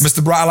Cox.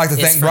 Mr. Brian, I like to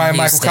thank Brian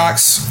Michael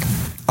Cox.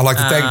 I like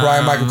to thank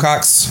Brian Michael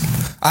Cox.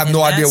 I have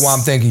no idea why I'm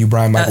thanking you,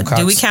 Brian Michael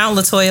Cox. Do we count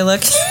LaToya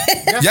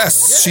Luckett?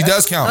 Yes, she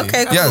does count.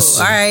 Okay, cool. Yes.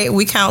 All right,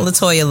 we count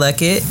LaToya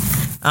Luckett.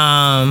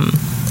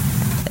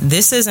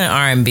 This isn't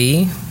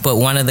R&B, but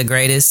one of the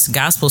greatest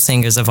gospel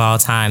singers of all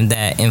time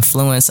that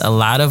influenced a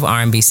lot of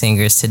R&B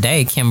singers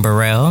today, Kim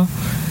Burrell.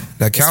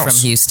 That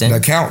counts. From Houston.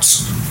 That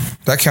counts.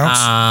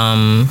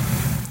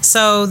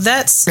 So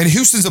that's and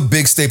Houston's a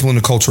big staple in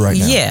the culture right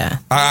now. Yeah,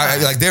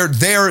 like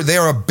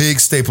they're a big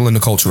staple in the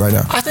culture right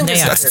now. I think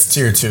that's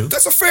tier 2.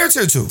 That's a fair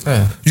tier 2.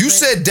 Yeah. You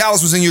said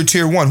Dallas was in your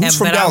tier 1. Who's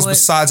from Dallas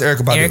besides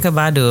Erykah Badu?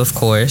 Erykah Badu, of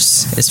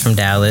course, is from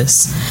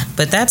Dallas,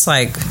 but that's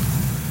like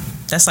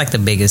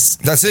the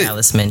biggest. That's it.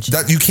 Dallas mention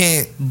that you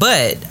can't.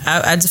 But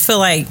I just feel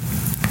like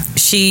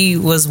she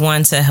was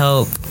one to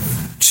help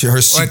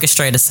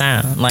orchestrate a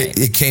sound. Like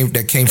it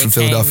came from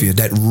Philadelphia.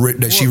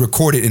 That she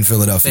recorded in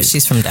Philadelphia. But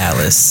she's from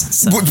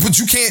Dallas. So. But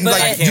you can't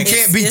you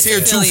can't be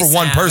tier 2 for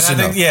one person.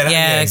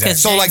 Yeah, exactly.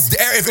 So like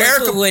if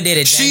Erica Wood did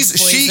it,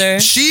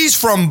 she's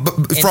from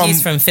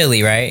he's from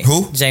Philly, right?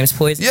 Who? James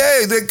Poison.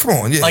 Yeah, come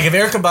on. Yeah. Like if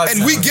Erica Badu,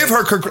 and we give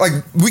her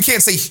like we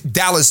can't say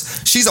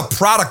Dallas. She's a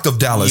product of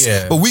Dallas,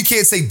 but we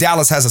can't say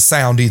Dallas has a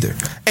sound either.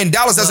 And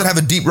Dallas doesn't have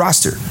a deep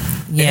roster.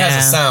 It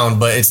has a sound,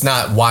 but it's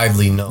not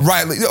widely known.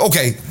 Right.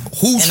 Okay.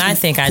 I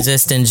think I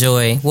just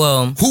enjoy.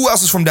 Well, who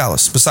else is from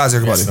Dallas besides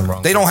everybody?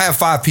 They don't have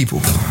 5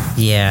 people.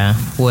 Yeah.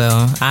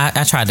 Well,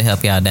 I tried to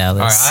help y'all,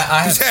 Dallas. All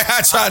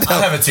right.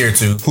 I have a tier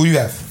 2. Who you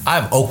have? I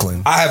have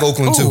Oakland. I have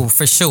Oakland too.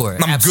 For sure.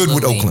 I'm good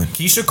with Oakland.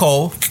 Keisha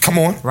Cole. Come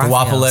on.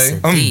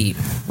 Wapale.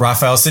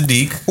 Raphael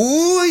Sadiq.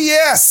 Ooh,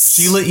 yes.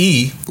 Sheila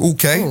E.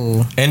 Okay.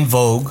 Ooh. En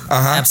Vogue.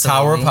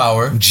 Tower of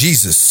Power.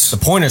 Jesus. The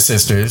Pointer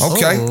Sisters.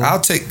 Okay. Ooh. I'll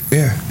take,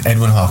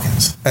 Edwin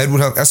Hawkins.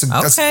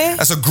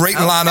 That's a great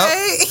lineup.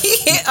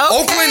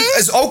 Okay.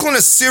 Is Oakland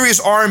a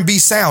serious R&B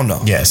sound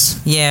though? Yes.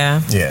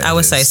 Yeah. I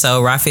would say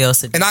so. Raphael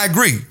Sadiq. And I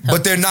agree.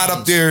 But they're not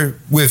up there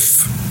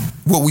with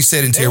what we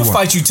said in tier 1. They would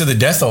fight you to the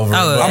death over it.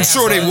 I'm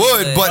sure they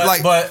would,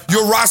 but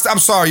your roster, I'm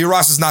sorry, your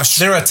roster's not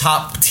They're a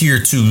top tier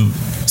 2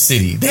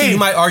 city. You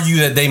might argue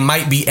that they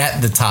might be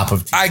at the top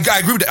of tier. I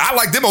agree with that. I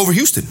like them over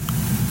Houston.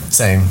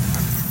 Same.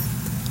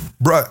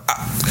 Bruh,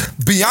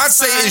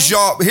 Beyonce is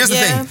y'all. Here's the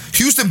thing.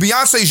 Houston,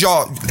 Beyonce is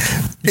y'all.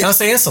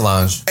 Beyonce and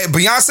Solange.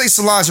 Beyonce,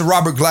 Solange, and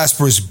Robert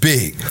Glasper is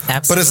big.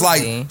 Absolutely. But it's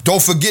like,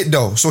 don't forget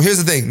though. So here's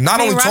the thing.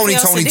 Not only Tony.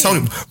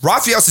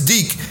 Raphael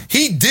Sadiq,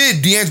 he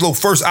did D'Angelo's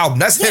first album.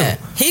 That's him.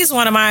 He's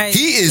one of my.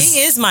 He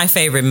is my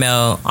favorite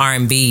male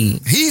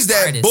R&B. He's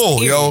that artist, bull,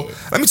 period. yo.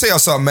 Let me tell y'all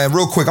something, man.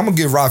 Real quick, I'm gonna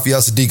give Raphael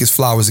Sadiq his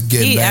flowers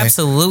again, He man.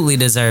 absolutely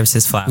deserves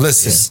his flowers.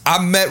 Listen, I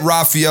met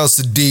Raphael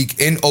Sadiq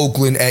in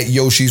Oakland at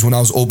Yoshi's when I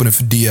was opening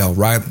for DL,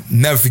 right?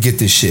 Never forget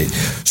this shit.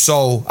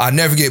 So I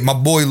never forget my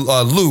boy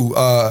Lou,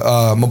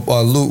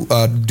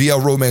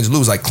 DL Roadman's Lou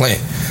was like,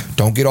 Clint,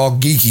 don't get all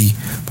geeky,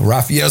 but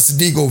Raphael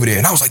Sadiq over there.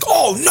 And I was like,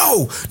 oh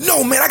no,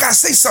 man, I gotta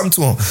say something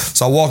to him.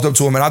 So I walked up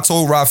to him and I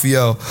told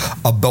Raphael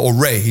about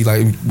Ray. He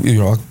like,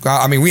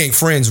 I mean, we ain't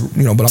friends,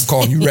 but I'm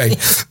calling you Ray.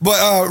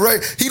 But Ray,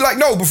 he like,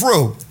 no, but for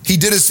real, he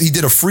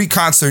did a free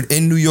concert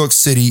in New York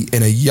City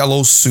in a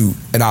yellow suit,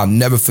 and I'll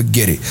never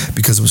forget it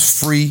because it was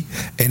free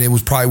and it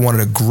was probably one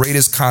of the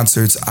greatest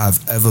concerts I've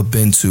ever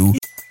been to.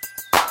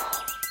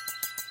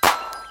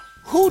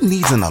 Who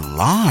needs an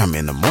alarm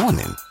in the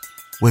morning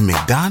when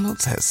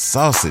McDonald's has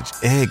sausage,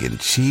 egg, and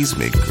cheese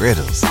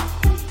McGriddles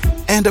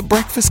and a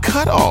breakfast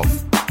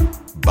cutoff?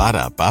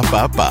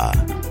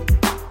 Ba-da-ba-ba-ba.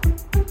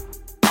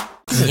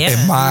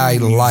 In my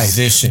life,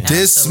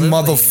 this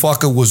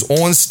motherfucker was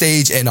on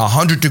stage in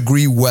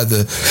 100-degree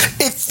weather.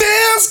 It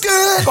feels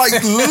good, like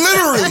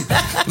literally.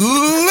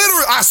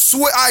 I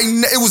swear,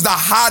 it was the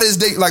hottest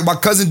day. Like my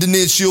cousin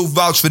Denise, she'll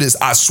vouch for this.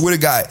 I swear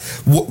to God,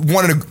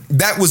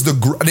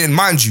 and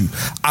mind you,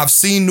 I've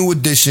seen New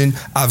Edition,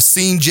 I've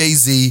seen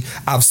Jay-Z,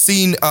 I've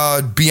seen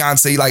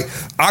Beyonce. Like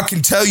I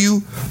can tell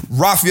you,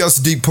 Raphael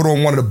Sadiq put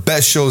on one of the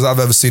best shows I've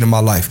ever seen in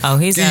my life. Oh,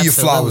 he's Give you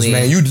flowers,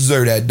 man. You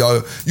deserve that,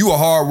 dog. You a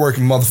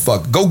hard-working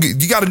motherfucker.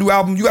 You got a new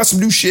album, you got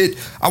some new shit,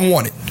 I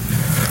want it.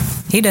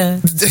 He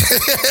does.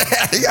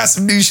 He got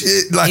some new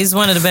shit. He's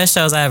one of the best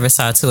shows I ever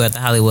saw too at the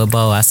Hollywood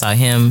Bowl. I saw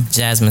him,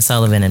 Jasmine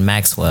Sullivan, and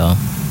Maxwell.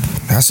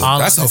 That's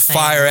a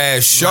fire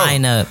ass show.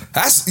 Lineup.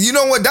 You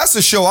know what? That's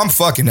a show I'm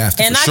fucking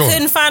after. And I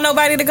couldn't find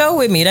nobody to go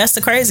with me. That's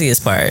the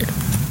craziest part.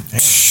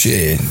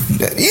 Shit.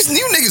 These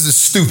new niggas are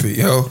stupid,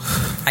 yo.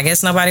 I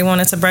guess nobody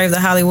wanted to brave the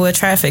Hollywood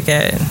traffic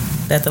at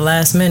the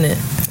last minute.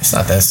 It's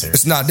not that serious.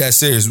 It's not that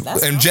serious.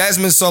 And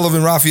Jasmine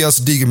Sullivan, Raphael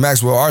Sadiq, and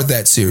Maxwell are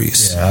that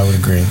serious. Yeah, I would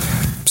agree.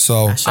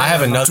 So I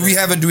have another. Do we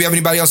have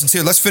anybody else in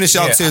tier? Let's finish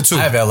out tier 2. I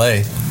have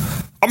LA.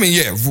 I mean,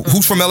 yeah.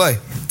 Who's from LA?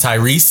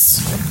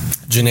 Tyrese,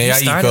 Janae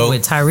Aiko. Started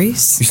with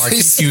Tyrese.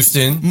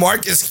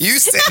 Marcus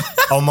Houston.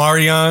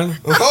 Omarion.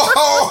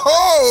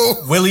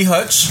 Willie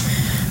Hutch.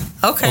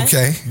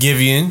 Okay.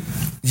 Giveon.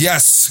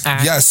 Yes.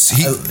 Yes.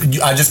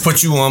 I just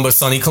put you on, but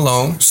Sonny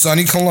Cologne.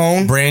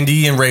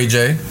 Brandy and Ray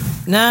J.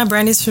 Nah,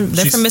 Brandy's from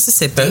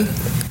Mississippi.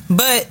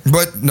 But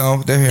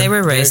no, they're here. They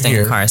were raised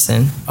in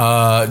Carson.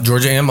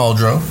 Georgia Ann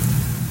Muldrow.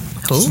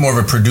 She's more of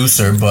a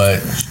producer,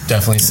 but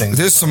definitely sings.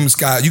 There's some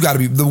guy. You got to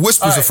be. The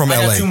Whispers are from LA.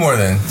 I got 2 more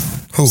then.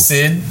 Who?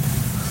 Sid.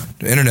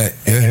 The internet.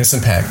 Yeah.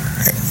 Anderson .Paak.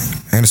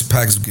 Anderson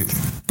 .Paak is good.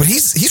 But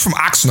he's from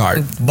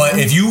Oxnard. But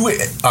if you...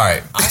 All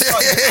right. I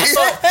thought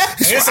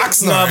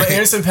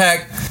Anderson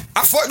 .Paak...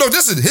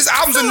 listen, his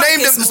albums are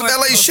named after some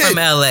LA shit. From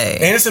LA.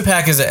 Anderson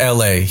 .Paak is a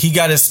LA. He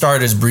got his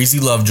start as Breezy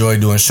Lovejoy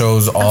doing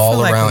shows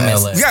all around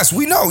LA. Yes,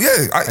 we know.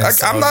 Yeah,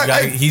 I'm not.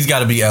 He's got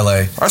to be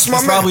LA. That's my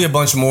man. Probably a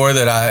bunch more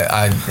that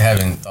I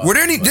haven't. Were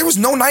there any? There was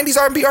no '90s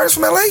R&B artists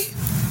from LA.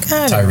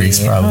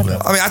 Tyrese probably.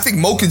 I mean, I think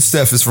Moke and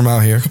Steph is from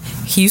out here.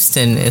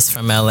 Houston is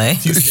from LA.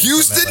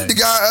 Houston, the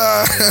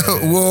guy.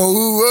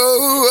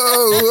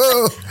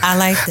 Whoa. I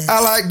like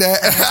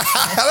that.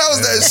 That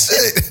was that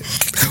shit.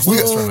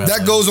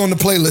 That goes on the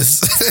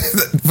playlist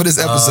for this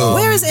episode.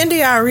 Where is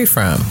NDRE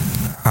from?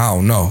 I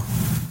don't know.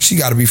 She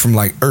got to be from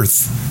like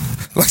Earth.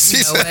 Like she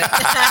said.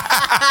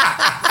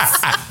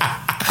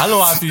 I know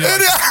why I feel.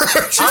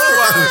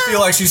 I feel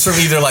like she's from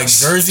either like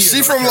Jersey.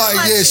 She from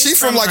like she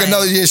from like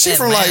another she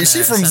from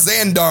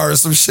Xandar or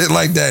some shit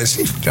like that.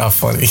 She got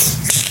funny.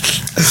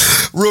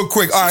 Real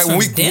quick, all right. From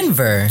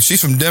Denver.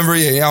 She's from Denver.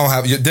 Yeah, I don't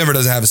have. Denver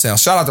doesn't have a sound.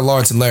 Shout out to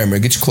Lawrence and Larimer.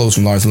 Get your clothes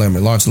from Lawrence and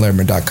Larimer.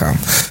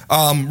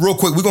 LawrenceandLarimer.com. Real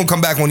quick, we're gonna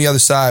come back on the other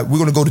side. We're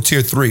gonna go to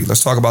tier 3.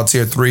 Let's talk about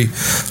tier 3.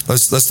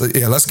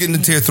 Let's get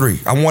into tier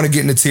 3. I want to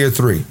get into tier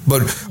 3,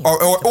 but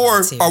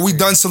or are we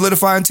done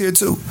solidifying tier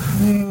 2?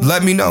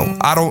 Let me know.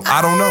 I don't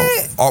know.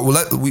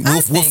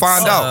 We'll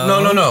find out.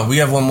 No. We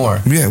have one more.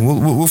 Yeah,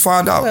 we'll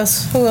find out.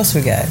 Who else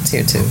we got?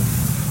 Tier 2.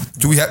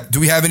 Do we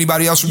have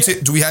anybody else from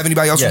tier? Do we have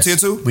anybody else from tier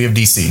 2? We have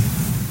DC.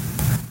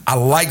 I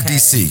like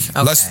DC.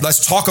 Okay. Let's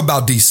talk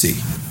about DC.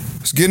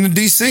 Let's get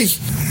into DC.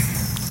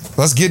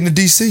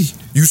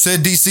 You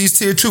said DC's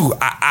tier 2.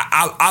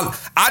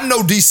 I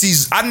know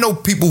DC's. I know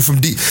people from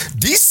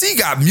DC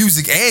got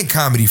music and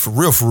comedy for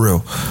real.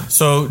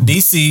 So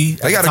DC,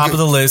 they got top of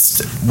the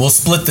list. We'll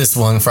split this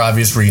one for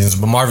obvious reasons,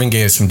 but Marvin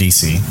Gaye is from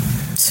DC.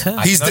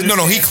 He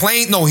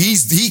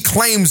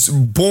claims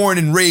born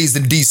and raised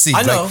in DC.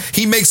 I know. Like,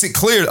 he makes it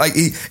clear, like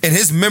in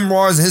his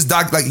memoirs and his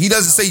doc, like he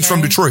doesn't say he's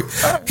from Detroit.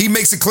 He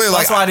makes it clear,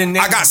 like I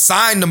got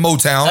signed to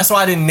Motown. That's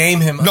why I didn't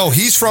name him. No,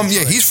 he's from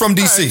DC.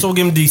 Right, so we'll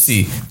give him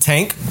DC.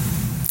 Tank.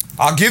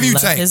 I'll give you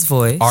Tank. His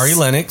voice. Ari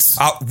Lennox.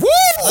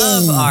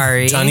 Love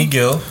Ari. Johnny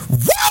Gill.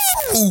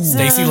 Woo!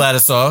 Stacey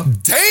Lattisaw.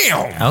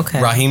 Damn.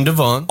 Okay. Raheem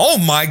DeVaughn. Oh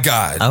my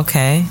God.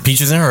 Okay.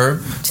 Peaches and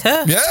Herb.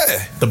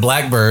 Yeah. The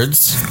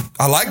Blackbirds.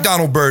 I like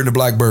Donald Byrd and the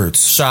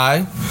Blackbirds.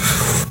 Shy.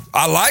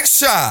 I like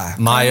Shy.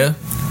 Maya.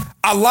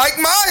 I like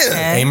Maya.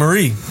 Okay.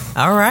 A-Marie.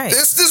 All right.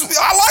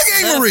 I like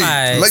A-Marie.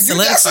 Like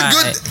that's a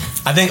good.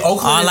 I think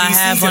Oakland and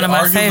DC could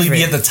arguably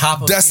be at the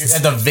top of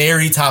at the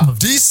very top of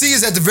DC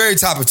is at the very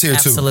top of tier 2.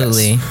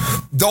 Absolutely.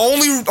 The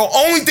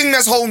only thing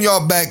that's holding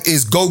y'all back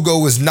is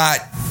Go-Go is not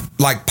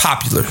like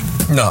popular.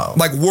 No.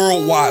 Like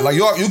worldwide. Like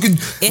you can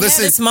It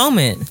listen. had its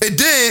moment. It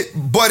did,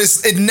 but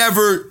it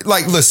never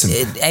like listen.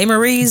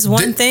 A-Marie's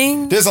one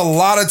thing. There's a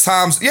lot of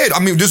times. Yeah, I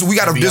mean, there's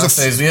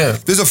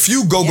a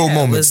few Go-Go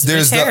moments.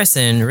 There's Rich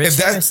Harrison. If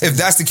that's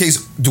the case,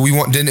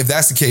 if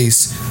that's the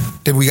case,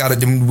 then we gotta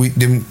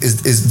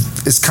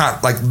it's kind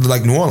of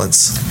like New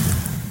Orleans.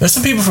 There's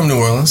some people from New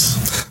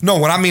Orleans. No,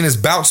 what I mean is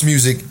bounce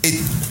music.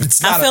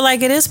 It's not. I feel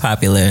like it is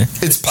popular.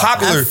 It's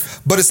popular,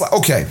 but it's like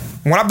okay.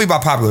 When I be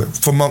about popular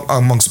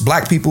amongst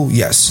black people,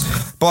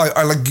 yes. But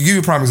I like give you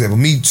a prime example.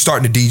 Me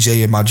starting to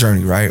DJ in my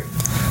journey, right?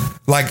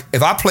 Like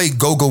if I play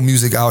go-go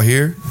music out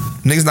here,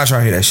 niggas not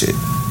trying to hear that shit.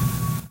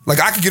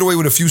 Like I could get away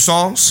with a few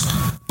songs,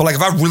 but like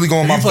if I really go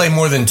on my play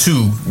more than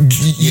 2,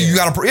 you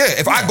gotta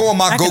if I go on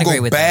my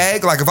go-go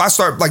bag, like if I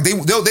start like they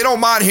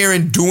don't mind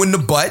hearing doing the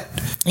butt.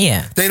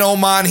 Yeah, they don't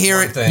mind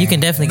hearing. You can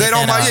definitely. They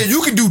don't mind. Yeah,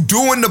 you can do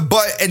doing the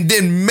butt, and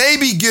then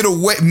maybe get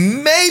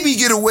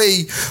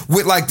away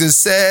with like the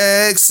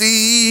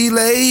sexy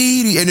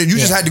lady, and then you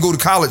just had to go to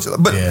college.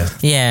 But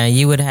yeah,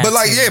 you would have. But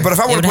like but if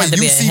I want to play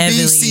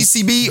UCB,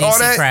 CCB, all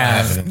that,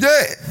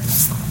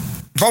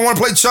 If I want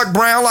to play Chuck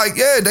Brown, like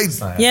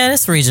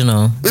that's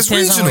regional. It's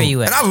Depends regional, on where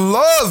you at. and I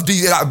love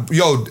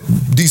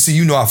DC.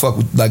 You know I fuck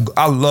with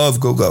I love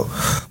go-go,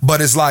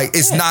 but it's like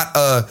it's not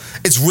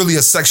it's really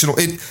a sectional.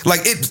 It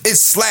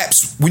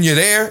slaps when you're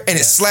there, and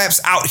it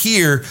slaps out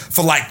here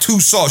for like 2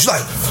 songs. You're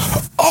like,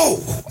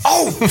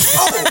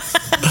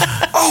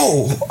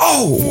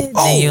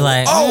 Then you're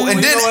like,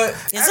 and then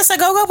is this a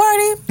go-go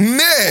party?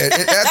 Yeah,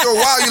 after a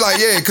while you're like,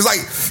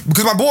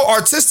 because my boy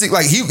Artistic,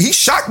 like he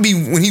shocked me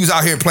when he was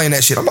out here playing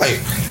that shit. I'm like,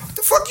 what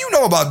the fuck you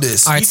know about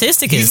this?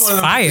 Artistic is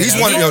fire. He's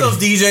one of those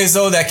DJs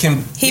though that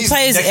can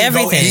plays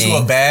everything. Go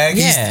into a bag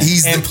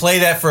and play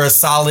that for a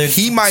solid.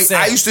 He might. Set,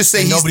 I used to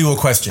say nobody will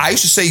question. I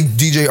used to say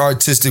DJ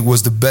Artistic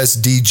was the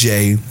best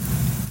DJ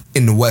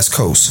in the West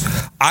Coast.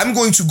 I'm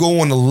going to go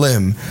on a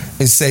limb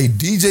and say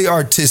DJ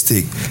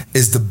Artistic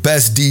is the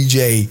best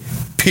DJ.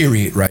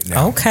 Period. Right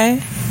now.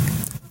 Okay.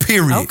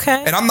 Period.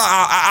 Okay. And I'm not.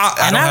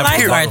 I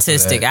like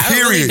Artistic. I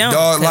period, really don't,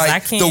 dog.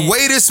 Like the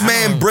way this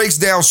man breaks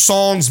down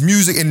songs,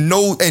 music, and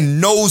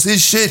knows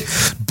his shit,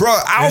 bro.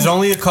 There's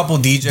only a couple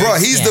DJs. Bro,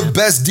 he's the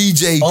best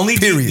DJ.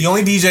 Period. The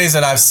only DJs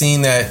that I've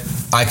seen that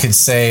I could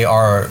say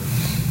are.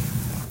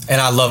 And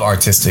I love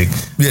Artistic.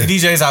 The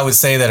DJs I would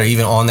say that are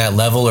even on that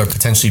level or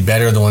potentially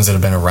better are the ones that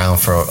have been around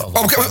for a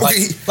long time.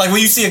 Like when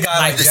you see a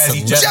guy like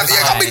Jazzy Jeff.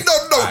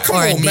 Come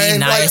on,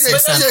 man.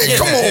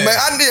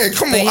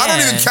 Come on, man. I don't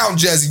even count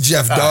Jazzy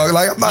Jeff, dog.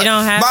 Like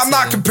I'm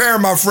not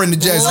comparing my friend to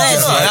Jazzy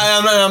Jeff.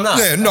 I'm not.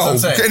 Yeah, no.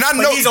 And I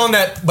know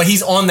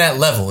he's on that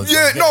level.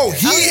 Yeah, no,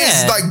 he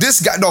is like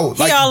this guy. No,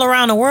 he all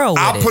around the world.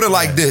 I'll put it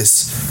like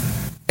this.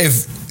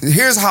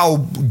 Here's how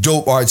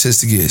dope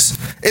Artistic is.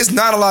 it's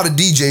not a lot of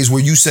DJs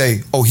where you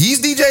say, "Oh,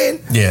 he's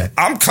DJing." Yeah,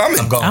 I'm coming.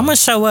 I'm gonna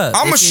show up.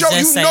 I'm gonna show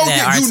you.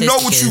 Know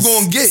what you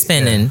gonna get.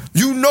 Spinning.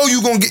 You know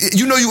you gonna get.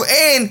 You know you,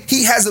 and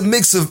he has a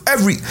mix of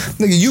every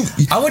nigga. You.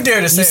 I would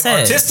dare to say if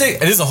Artistic.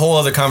 This is a whole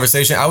other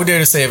conversation. I would dare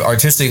to say if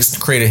Artistic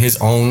created his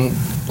own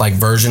like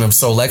version of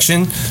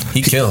Selection,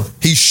 he kill.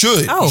 He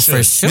should. Oh, he should.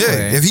 for sure.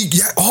 Yeah. If he.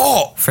 Yeah.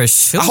 Oh, for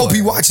sure. I hope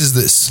he watches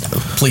this.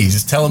 Please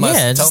just tell him.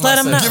 Yeah, just let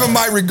him know. Give him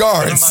my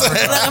regards.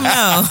 Let him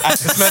know.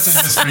 This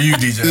message is for you,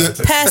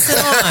 DJ. Pass it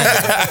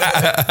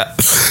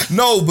on.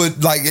 No, but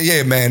like,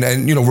 yeah, man,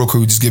 and you know, real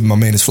quick, just giving my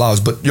man his flowers.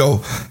 But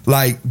yo,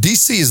 like,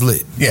 DC is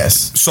lit.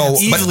 Yes. So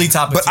easily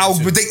top. But I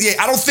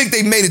don't think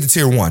they made it to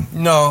tier 1.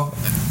 No.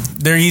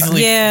 They're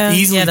easily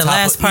the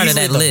last part of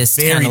that list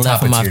kind of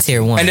left them off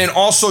tier 1. And then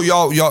also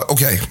y'all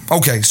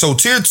okay. So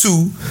tier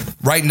 2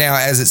 right now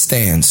as it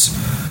stands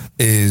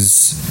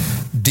is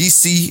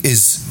DC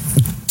is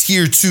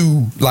tier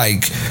 2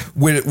 like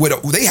with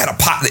they had a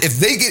pot. If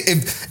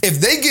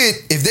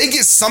they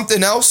get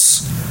something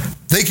else,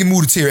 they can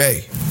move to tier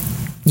A.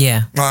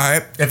 Yeah. All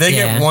right. If they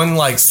get one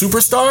like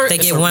superstar, they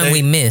get one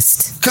we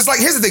missed. Because like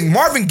here's the thing,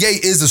 Marvin Gaye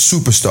is a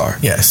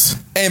superstar. Yes.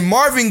 And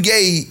Marvin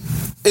Gaye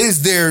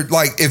is there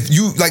like if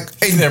you like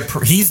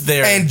he's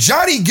there. And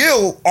Johnny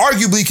Gill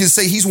arguably can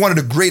say he's one of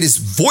the greatest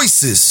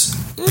voices.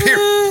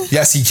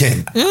 Yes, he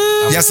can.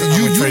 Yes,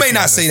 you may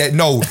not say that.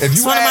 No, if you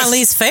it's one of my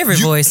least favorite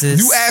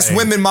voices. You ask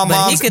women, my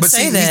moms, but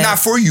see, he's not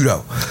for you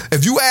though.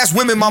 If you ask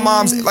women, my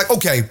moms, like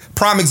okay,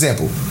 prime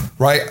example,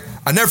 right?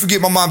 I never forget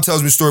my mom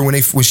tells me a story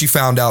when she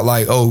found out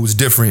like, oh, it was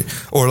different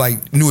or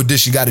like New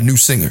Edition got a new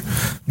singer.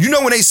 You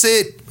know when they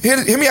said,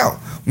 hear me out.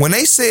 When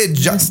they said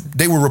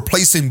they were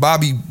replacing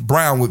Bobby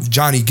Brown with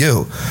Johnny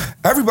Gill,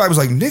 everybody was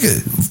like, nigga,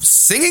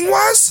 singing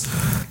wise?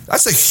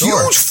 That's a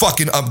huge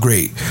fucking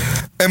upgrade.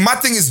 And my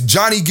thing is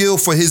Johnny Gill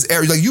for his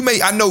area. Like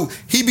I know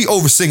he be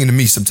over singing to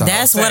me sometimes.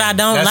 That's what I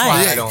don't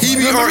like. He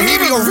be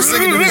over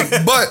singing to me.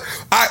 But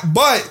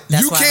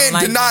you can't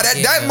deny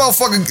that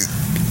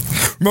motherfucker.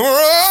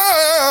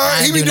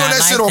 He be doing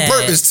that shit on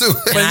purpose too.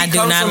 But he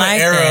comes from an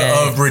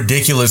era of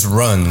ridiculous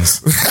runs.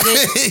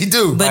 He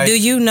do. But do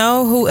you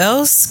know who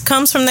else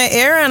comes from that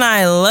era and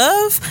I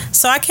love?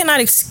 So I cannot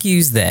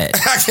excuse that.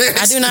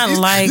 I do not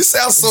like you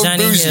sound so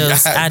Johnny bougie.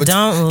 Hills. I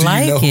don't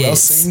like you know it. Who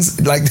else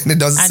sings like it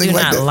doesn't sing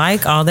like that? I do not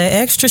like all that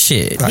extra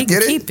shit. He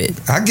can keep it.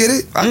 I get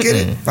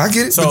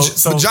it.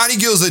 So Johnny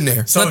Gill's in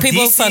there. So but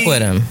people fuck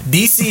with him.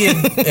 DC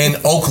and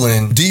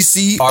Oakland.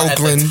 DC, are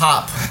Oakland. At the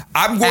top.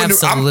 I'm going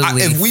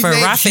Absolutely. to. If we for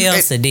made Raphael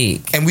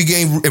Sadiq. And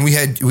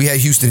we had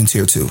Houston in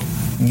tier 2.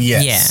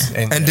 Yes.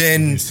 Yeah. And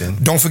then Houston.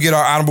 Don't forget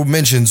our honorable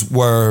mentions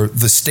were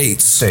the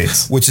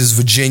states, which is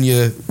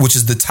Virginia, which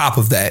is the top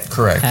of that.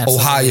 Correct.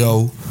 Absolutely.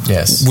 Ohio.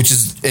 Yes. Which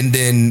is, and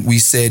then we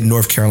said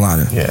North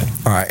Carolina. Yeah.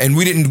 All right. And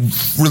we didn't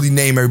really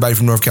name everybody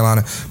from North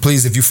Carolina.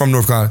 Please, if you're from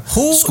North Carolina,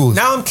 school.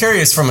 Now I'm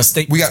curious from a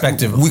state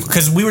perspective,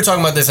 because we were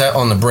talking about this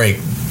on the break.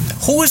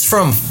 Who is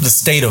from the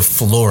state of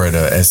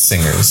Florida as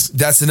singers?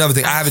 That's another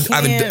thing.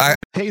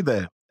 Hey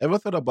there. Ever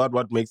thought about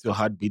what makes your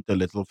heart beat a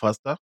little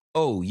faster?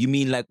 Oh, you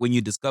mean like when you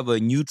discover a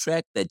new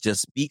track that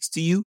just speaks to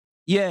you?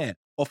 Yeah.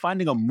 Or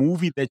finding a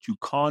movie that you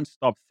can't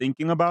stop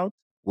thinking about?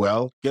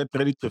 Well, get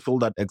ready to feel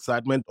that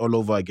excitement all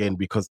over again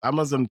because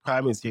Amazon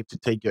Prime is here to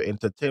take your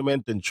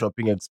entertainment and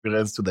shopping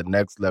experience to the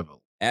next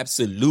level.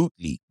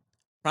 Absolutely.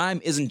 Prime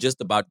isn't just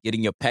about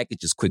getting your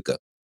packages quicker.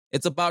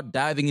 It's about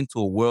diving into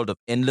a world of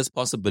endless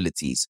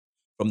possibilities,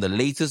 from the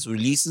latest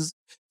releases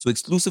to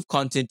exclusive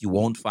content you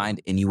won't find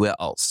anywhere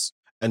else.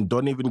 And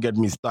don't even get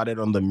me started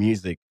on the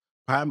music.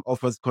 Prime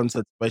offers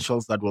concert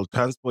specials that will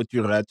transport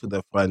you right to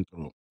the front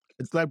row.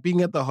 It's like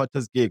being at the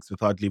hottest gigs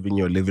without leaving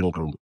your living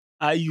room.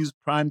 I use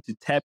Prime to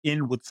tap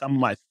in with some of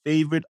my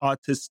favorite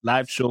artists'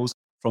 live shows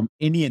from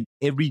any and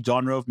every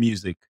genre of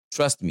music.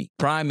 Trust me,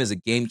 Prime is a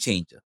game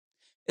changer.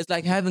 It's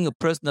like having a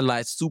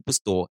personalized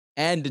superstore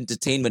and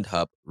entertainment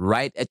hub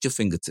right at your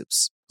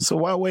fingertips. So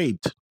why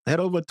wait?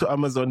 Head over to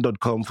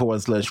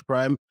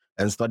amazon.com/Prime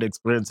and start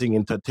experiencing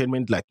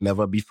entertainment like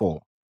never before.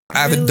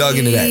 I haven't dug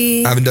into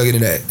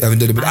that.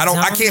 But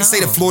I can't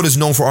say that Florida's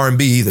known for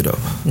R&B either, though.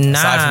 Nah.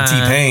 Aside from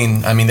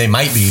T-Pain, I mean, they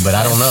might be, but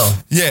I don't know.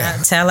 Yeah.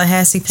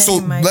 Tallahassee Pain. So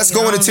let's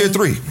go into tier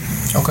 3.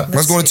 Okay.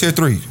 Let's go into tier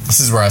 3. This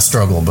is where I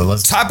struggle, but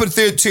let's. Top of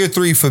tier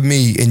 3 for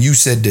me, and you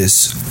said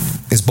this,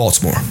 is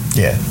Baltimore.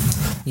 Yeah.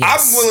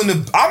 Yes.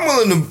 I'm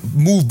willing to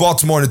move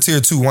Baltimore into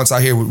tier 2 once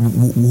I hear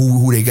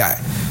who they got.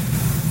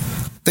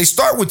 They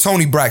start with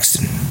Toni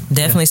Braxton.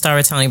 Definitely start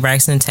with Toni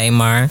Braxton,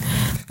 Tamar.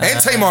 And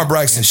Tamar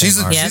Braxton. She's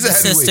a heavyweight.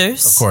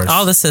 Sisters. Of course.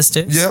 All the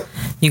sisters. Yep.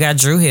 You got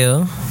Drew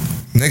Hill.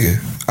 Nigga.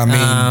 I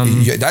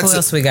mean, that's who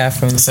else we got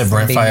from? I said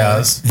Brent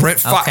Faiyaz.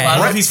 Okay. I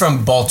don't know if he's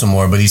from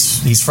Baltimore, but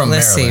he's from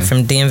Let's Maryland. see,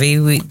 from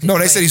DMV. No,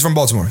 they said he's from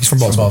Baltimore. He's from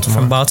Baltimore.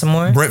 From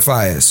Baltimore? Brent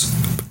Faiyaz.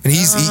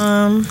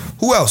 And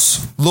who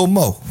else? Lil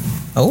Mo.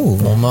 Oh.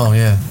 Lil Mo,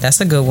 yeah.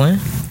 That's a good one.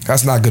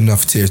 That's not good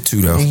enough for tier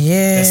 2 though.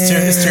 Yeah.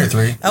 It's tier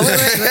 3. Oh,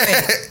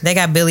 wait. They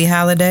got Billie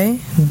Holiday.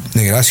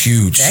 Nigga, that's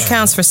huge. That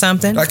counts for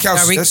something. That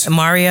counts.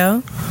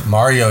 Mario.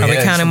 Mario, Are we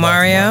counting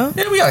Mario?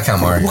 Yeah, we gotta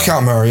count Mario. We'll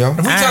count Mario. If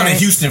we counting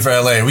Houston for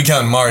LA, we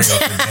counting Mario for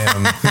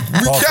damn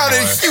We counted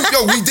Houston.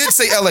 Yo, we did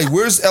say LA.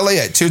 Where's LA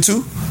at? Tier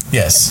 2?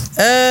 Yes.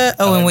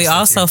 And we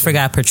also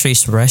forgot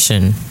Patrice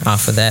Rushen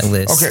off of that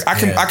list. Okay, I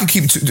can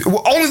keep it.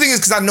 Well, only thing is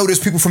because I know there's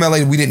people from LA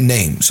that we didn't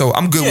name, so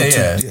I'm good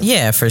with 2.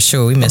 Yeah, for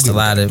sure. We missed a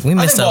lot of damn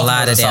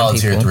people.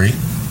 Tier 3.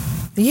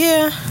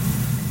 Yeah.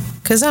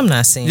 Because I'm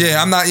not seeing.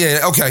 Yeah, I'm not.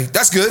 Yeah, okay,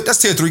 that's good.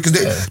 That's tier 3.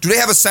 Because do they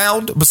have a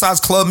sound besides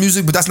club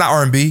music? But that's not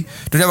R&B.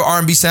 Do they have an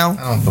R&B sound?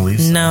 I don't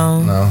believe so.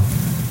 No.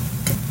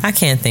 I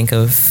can't think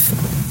of.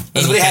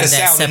 If they had a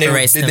sound, then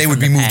they would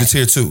be moved to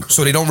tier 2.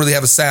 So they don't really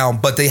have a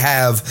sound, but they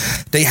have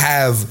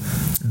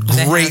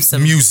great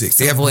music.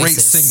 They have great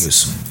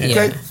singers. Yeah.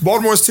 Okay,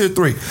 Baltimore's tier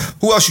 3.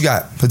 Who else you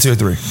got for tier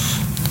 3?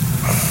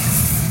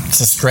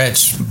 It's a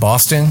stretch.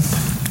 Boston.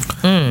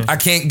 I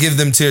can't give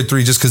them tier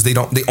 3 just because they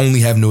only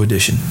have New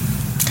Edition.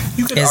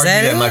 You could argue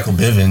that Michael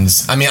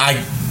Bivins. I mean,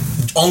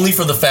 only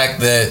for the fact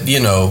that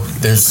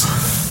there's.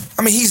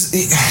 I mean,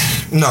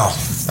 no.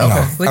 Okay.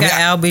 No. We got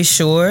Albie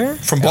Shore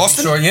from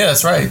Boston. Shore, yeah,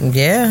 that's right.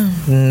 Yeah,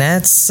 and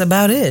that's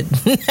about it.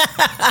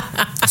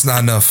 That's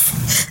not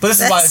enough. But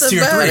this is why it's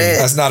tier 3.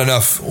 That's not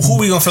enough. Who are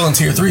we gonna fill in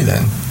tier 3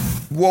 then?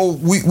 Well,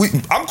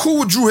 I'm cool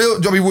with Drew Hill.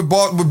 I mean, with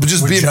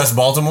just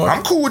Baltimore.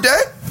 I'm cool with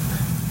that.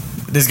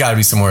 There's got to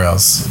be somewhere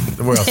else.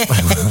 Where else?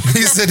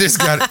 He said there's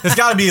got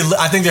to be.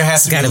 I think there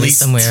has to be at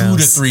least 2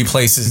 to 3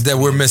 places that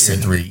we're missing.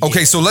 3.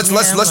 Okay, so let's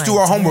do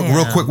our homework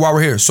real quick while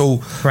we're here.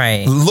 So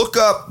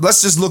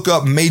let's just look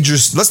up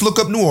majors. Let's look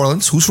up New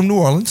Orleans. Who's from New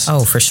Orleans?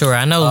 Oh, for sure.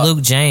 I know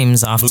Luke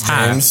James off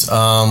top. James.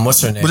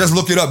 What's her name? But let's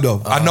look it up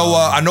though. I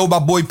know my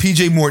boy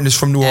PJ Morton is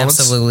from New Orleans.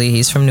 Absolutely,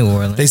 he's from New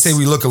Orleans. They say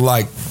we look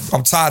alike.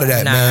 I'm tired of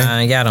that,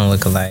 man. Y'all don't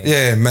look alike.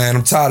 Yeah, man,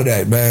 I'm tired of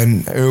that,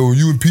 man. Oh,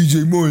 you and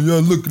PJ Morton,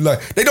 y'all look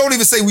alike. They don't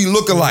even say we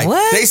look alike.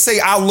 What? They say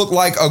I look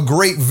like a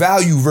great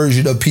value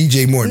version of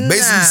PJ Morton.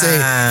 Basically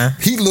saying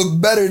he looked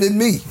better than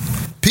me.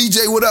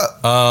 PJ, what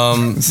up?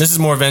 This is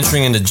more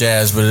venturing into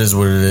jazz, but it is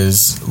what it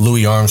is.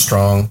 Louis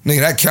Armstrong.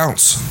 Nigga, that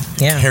counts.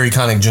 Yeah. Harry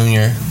Connick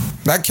Jr.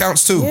 That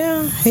counts too.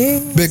 Yeah.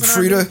 Big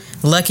Frida.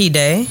 Lucky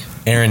Day.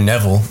 Aaron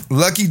Neville.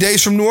 Lucky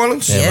Day's from New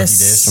Orleans? Yeah, Yes. Lucky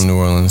Day's from New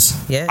Orleans.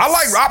 Yes.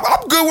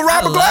 I'm good with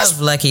Robert Glasper. I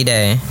love Lucky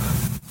Day.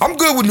 I'm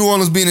good with New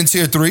Orleans being in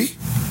tier 3.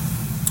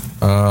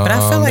 But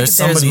I feel like there's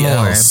somebody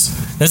more. else.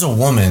 There's a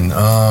woman.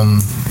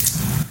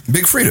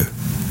 Big Frida.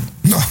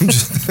 No, I'm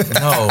just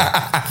No.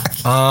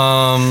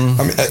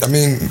 I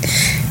mean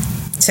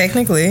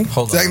technically.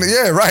 Hold on.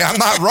 Yeah, right. I'm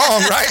not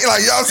wrong, right?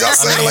 Like y'all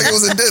saying like it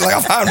was a diss. Like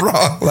I'm not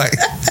wrong. Like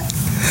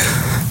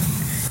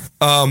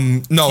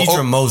no.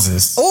 Tidra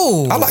Moses.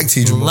 Oh, I like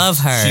Tidra Moses. Love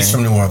her. She's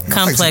from New Orleans.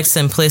 Complex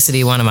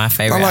Simplicity, one of my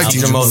favorite. I like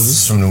albums Tidra Moses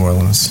is from New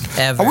Orleans.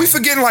 ever. Are we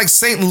forgetting like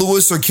St.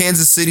 Louis or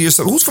Kansas City or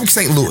something? Who's from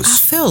St. Louis? I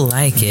feel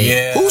like it.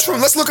 Yeah. Who's from?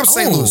 Let's look up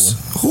St. Louis.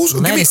 Who's?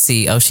 Give me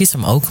Lettucey. Oh, she's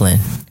from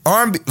Oakland.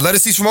 R&B.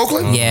 Lettucey's from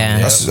Oakland. Yeah.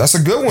 That's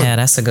a good one. Yeah,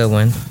 that's a good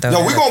one.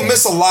 Yo, we're gonna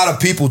miss a lot of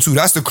people too.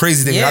 That's the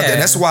crazy thing. Yeah.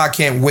 That's why I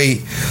can't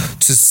wait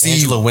to see.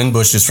 Angela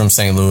Winbush is from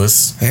St.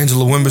 Louis.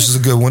 Angela Winbush is a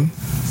good one.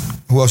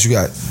 Who else you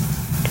got?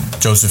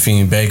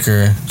 Josephine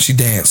Baker. She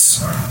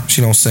dance. She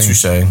don't sing.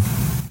 Touche.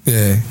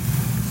 Yeah.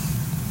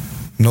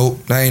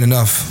 Nope, that ain't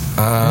enough.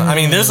 I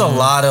mean, there's a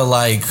lot of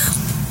like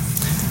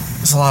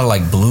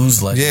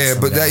blues legends. Yeah,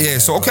 but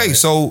So okay,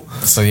 so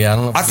yeah, I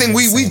don't know. I think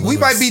we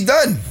might be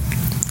done.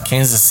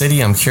 Kansas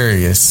City. I'm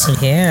curious.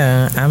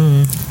 Yeah,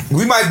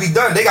 We might be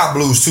done. They got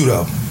blues too,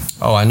 though.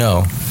 Oh, I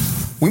know.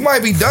 We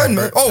might be done,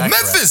 man. Oh,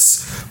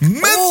 Memphis.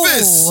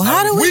 Oh,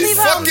 how do we leave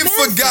out fucking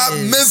forgot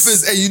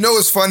Memphis? And you know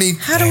it's funny.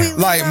 How do we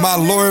like my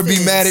lawyer be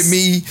mad at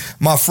me?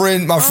 My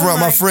friend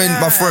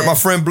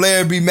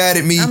Blair be mad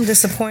at me. I'm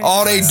disappointed.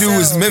 All they do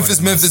is Memphis.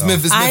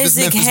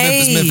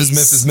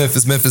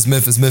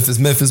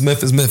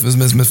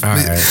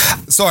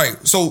 Sorry.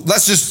 So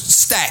let's just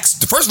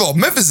stacks. First of all,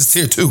 Memphis is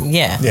tier 2.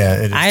 Yeah. Yeah.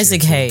 It is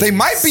Isaac Hayes. They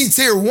might be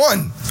tier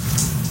 1.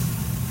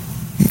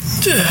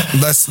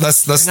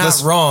 Let's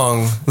not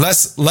wrong. My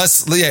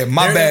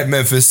bad,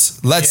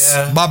 Memphis.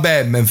 My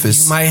bad,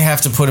 Memphis. You might have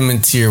to put them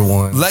in tier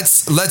 1.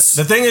 Let's.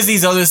 The thing is,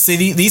 these other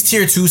cities, these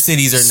tier 2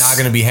 cities are not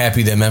going to be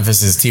happy that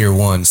Memphis is tier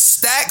 1.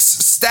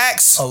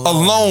 Stacks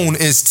alone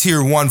is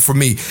tier 1 for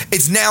me.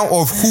 It's now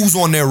of who's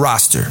on their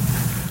roster.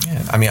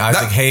 Yeah. I mean,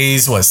 Isaac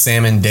Hayes,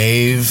 Sam and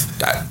Dave,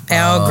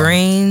 Al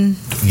Green.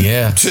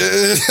 Yeah.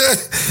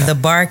 The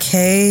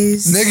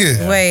Barkays.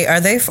 Nigga. Wait, are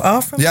they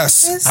all from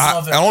Yes. Memphis?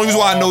 The only reason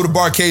why I know the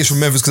Barkays from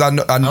Memphis because I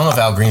don't know if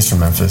Al Green's from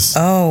Memphis.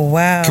 Oh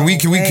wow. Can we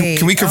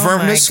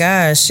confirm this? Oh my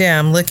gosh, yeah,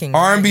 I'm looking.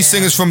 R&B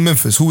singers from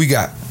Memphis. Who we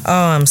got? Oh,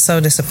 I'm so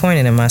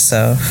disappointed in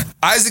myself.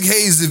 Isaac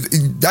Hayes.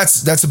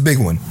 That's a big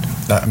one.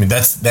 I mean,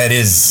 that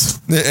is.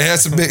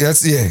 That's a big.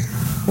 That's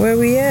Where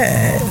we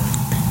at?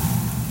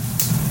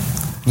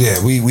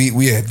 Yeah,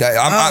 we had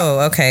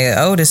that. Okay.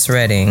 Otis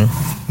Redding.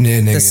 Yeah,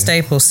 nigga. The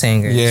Staple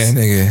Singers. Yeah,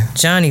 nigga.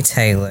 Johnny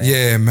Taylor.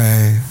 Yeah,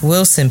 man.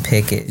 Wilson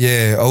Pickett.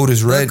 Yeah,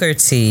 Otis Redding. Booker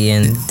T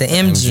and the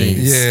MGs.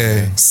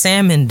 Yeah.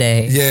 Salmon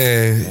Day.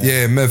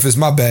 Yeah, Memphis.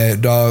 My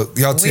bad, dog.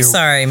 Y'all We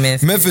sorry,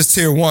 Memphis. Memphis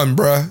tier 1,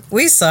 bruh.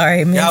 We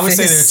sorry, Memphis. Yeah, I would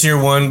say they're tier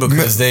 1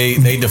 because they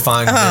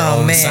defined their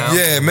own sound.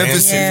 Yeah,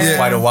 Memphis for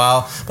quite a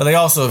while, but they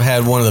also have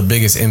had one of the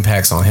biggest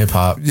impacts on hip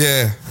hop.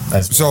 Yeah.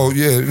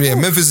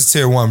 Memphis is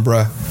tier 1,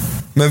 bruh.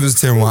 Memphis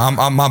is tier 1.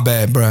 I'm my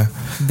bad, bruh.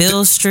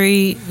 Bill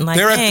Street. Like,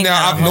 they're at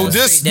now. No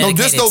diss,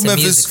 though,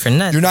 Memphis.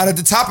 You're not at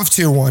the top of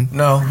tier 1.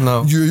 No.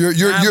 You're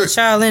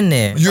y'all in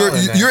there. You're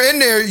in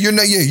there. You're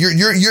not. Yeah,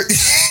 you're.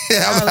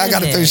 I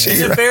got to throw shit.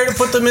 Is it fair to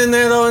put them in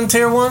there though in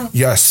tier 1?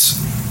 Yes.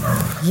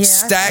 Yeah.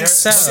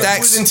 Stacks.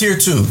 Who's in tier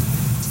 2?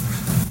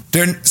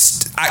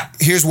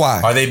 Here's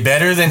why. Are they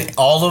better than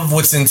all of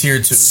what's in tier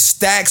 2?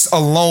 Stacks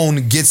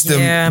alone gets them.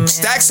 Yeah, man.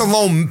 Stacks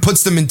alone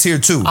puts them in tier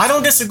 2. I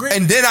don't disagree.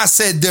 And then I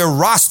said their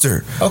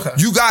roster. Okay.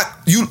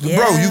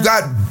 Bro.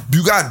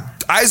 You got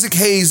Isaac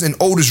Hayes and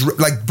Otis.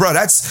 Like, bro,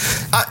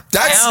 that's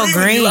Al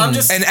Green.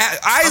 And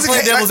Isaac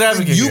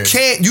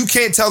Hayes. You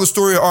can't tell the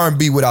story of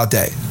R&B without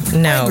that.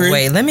 No,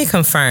 wait. Let me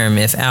confirm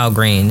if Al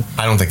Green.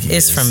 I don't think he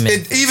is from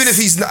Memphis. Even if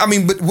he's not,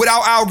 but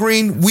without Al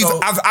Green,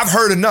 I've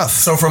heard enough.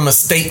 So from a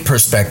state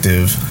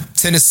perspective,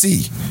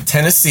 Tennessee.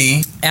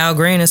 Al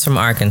Green is from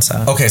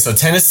Arkansas. Okay, so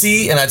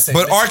Tennessee, and I'd say,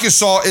 but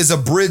Arkansas is a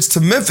bridge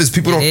to Memphis.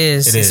 People don't. It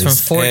is. It's from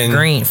Fort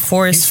Greene.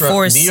 Forest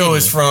Neo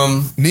is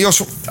from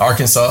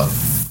Arkansas.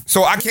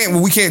 So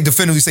we can't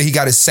definitively say he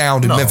got his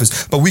sound in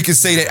Memphis, but we can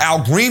say that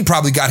Al Green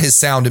probably got his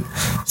sound in.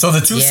 So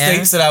the two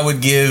states that I would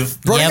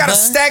give, bro, they got a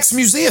Stacks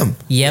Museum.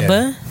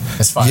 Yebba.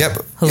 That's fine. Yep.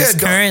 Who's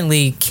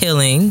currently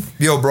killing.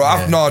 Yo, bro,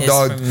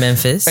 dog. From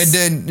Memphis. And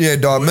then,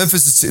 dog,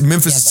 Memphis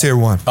is tier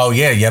 1. Oh,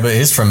 yeah, Yebba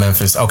is from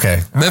Memphis.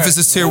 Okay. Memphis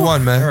is tier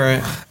 1, man. All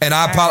right. And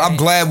I'm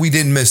glad we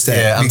didn't miss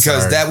that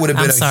because that would have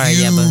been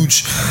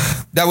huge.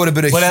 That would have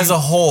been a But as a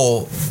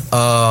whole,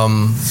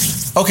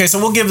 okay, so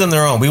we'll give them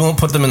their own. We won't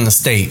put them in the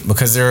state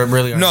because they're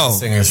really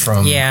singers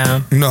from.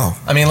 Yeah. No.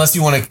 I mean, unless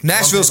you want to.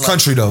 Nashville's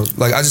country, though.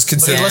 Like, I just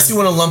consider. Unless you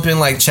want to lump in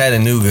like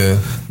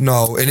Chattanooga.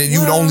 No, and then you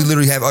would only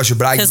literally have Usher.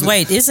 But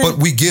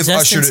we give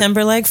Justin Usher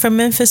Timberlake from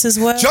Memphis as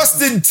well?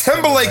 Justin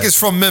Timberlake is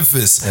from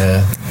Memphis.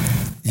 Yeah,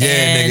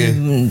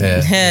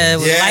 nigga.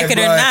 Like it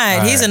or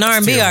not, he's an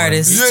R&B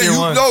artist.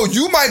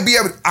 You might be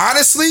able.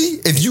 Honestly,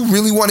 if you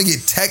really want to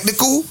get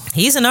technical,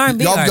 he's an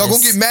R&B artist. Y'all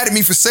gonna get mad at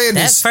me for saying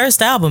this. That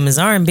first album is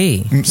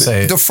R&B.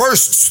 The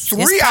first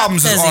 3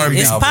 albums is R&B.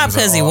 It's pop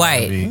because he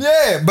white.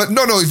 Yeah, but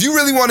no. If you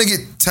really want to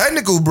get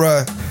technical,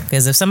 bruh.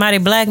 Because if somebody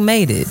black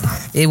made it,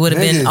 it would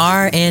have been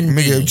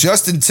R&B.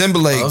 Justin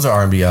Timberlake. Those are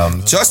R&B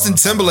albums. Justin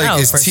Timberlake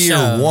is tier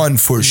 1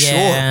 for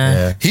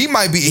sure. He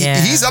might be.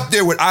 He's up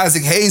there with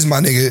Isaac Hayes, my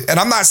nigga. And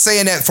I'm not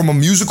saying that from a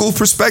musical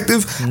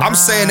perspective. I'm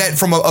saying that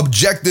from an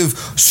objective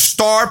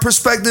star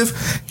perspective.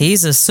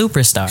 He's a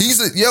superstar.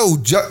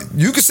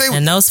 You could say.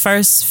 And those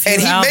first few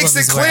and he albums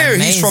makes it clear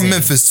he's from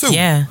Memphis too.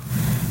 Yeah.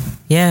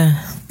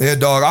 Yeah,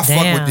 dog. I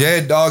fuck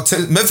with dog.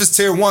 Memphis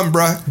tier 1,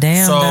 bruh.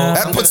 Damn. So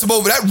that puts him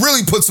over. That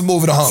really puts him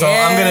over the hump. So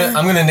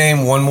I'm gonna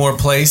name one more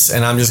place,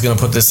 and I'm just gonna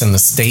put this in the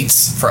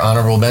states for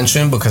honorable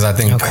mention because I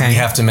think we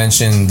have to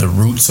mention the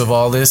roots of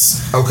all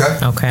this. Okay.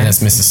 And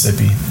that's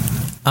Mississippi.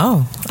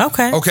 Oh,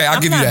 okay. Okay, I'll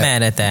give you that. I'm not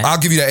mad at that. I'll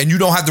give you that. And you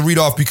don't have to read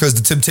off because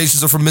the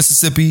Temptations are from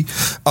Mississippi,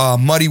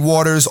 Muddy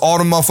Waters, all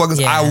the motherfuckers.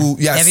 Yeah. I will,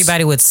 yes.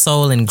 Everybody with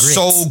soul and grits.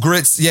 Soul,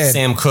 grits, yeah.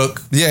 Sam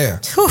Cooke. Yeah.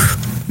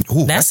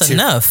 Ooh, that's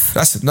enough.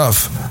 That's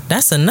enough.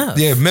 That's enough.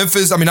 Yeah,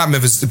 not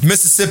Memphis.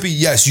 Mississippi,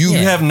 yes. You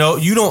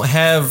don't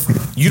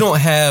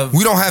have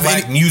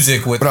black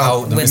music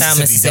without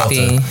Mississippi.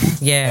 Delta.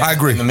 Yeah. I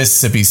agree. The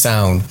Mississippi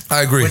sound.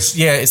 I agree. Which,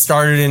 it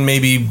started in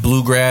maybe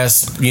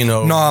bluegrass,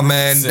 Nah,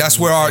 man, that's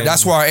where our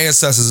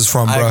ancestors is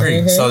from, bro. I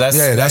agree. So that's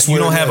where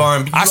you don't have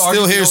R&B.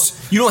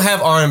 You don't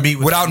have R&B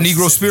without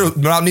Negro spirit.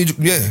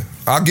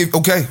 I'll give.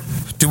 Okay.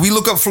 Did we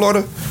look up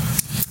Florida?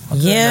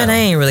 Yeah, they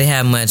ain't really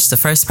have much. The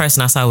first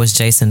person I saw was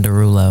Jason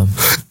Derulo.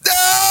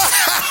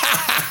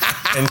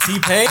 And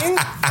T-Pain?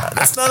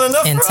 That's not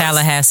enough. And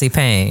Tallahassee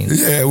Pain.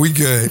 Yeah, we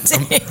good.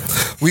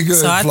 We good.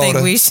 So I Florida.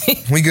 think we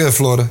should. We good,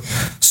 Florida.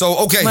 So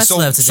okay, Much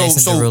love to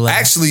Jason Derulo.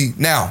 Actually,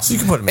 now so you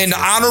can put him in the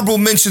honorable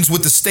mentions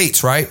with the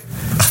states, right?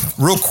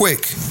 Real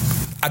quick,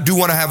 I do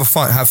want to have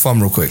fun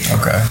real quick.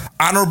 Okay.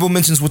 Honorable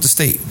mentions with the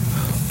state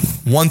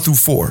 1 through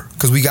 4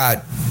 because we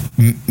got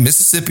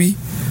Mississippi,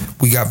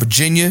 we got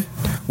Virginia,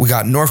 we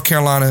got North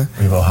Carolina,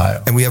 we have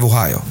Ohio, and we have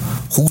Ohio.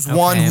 Who's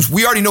one?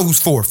 We already know who's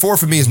 4. 4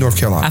 for me is North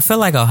Carolina. I feel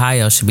like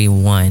Ohio should be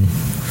 1.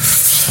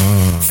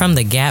 From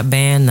the Gap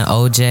Band, the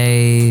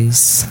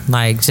OJs,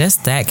 like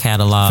just that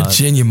catalog.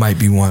 Virginia might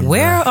be 1.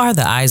 Where are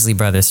the Isley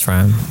Brothers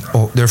from?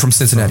 Oh, they're from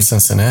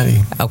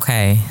Cincinnati.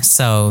 Okay,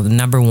 so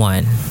number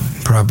 1.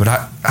 Bro, but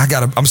I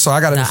gotta. I'm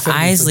sorry, I gotta. The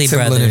Isley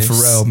Brothers, and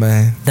Pharrell,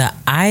 man. The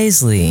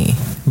Isley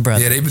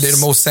Brothers. Yeah, they're the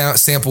most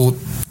sampled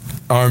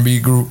R&B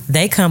group.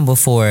 They come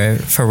before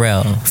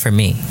Pharrell for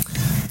me.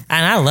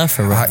 And I love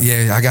Pharrell. I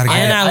gotta get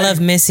And I love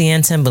Missy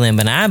and Timbaland,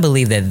 but I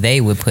believe that they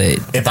would put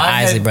the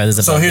Isley Brothers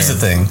above. So here's the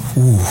thing.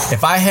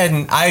 If I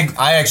hadn't, I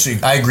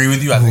agree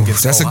with you. I think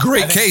it's that's a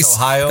great case.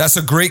 That's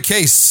a great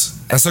case.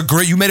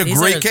 You made a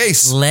great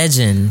case.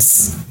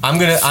 Legends. I'm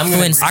gonna.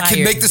 I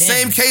can make the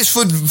same case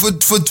for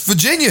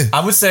Virginia.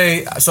 I would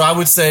say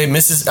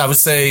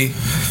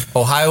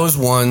Ohio is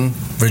 1,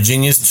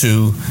 Virginia's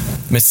 2,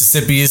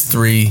 Mississippi is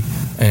 3,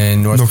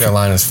 and North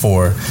Carolina is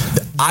 4.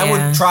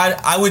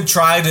 I would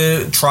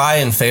try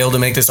and fail to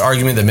make this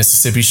argument that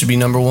Mississippi should be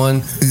number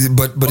 1,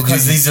 but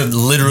because these are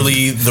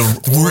literally the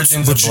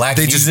origins of black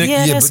music.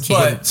 That's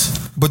cute.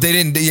 But they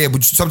didn't. Yeah,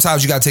 but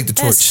sometimes you gotta take the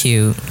torch. That's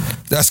cute.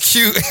 That's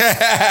cute.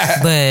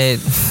 But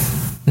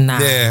nah.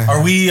 Yeah.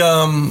 Are we?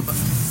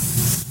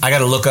 I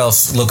gotta look up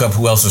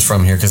who else is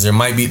from here, because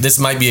this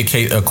might be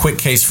a quick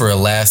case for a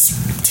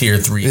last tier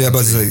 3. Yeah,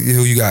 but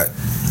who you got?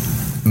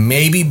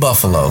 Maybe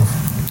Buffalo,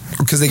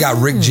 because they got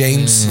Rick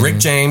James,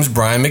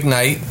 Brian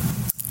McKnight.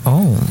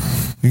 Oh.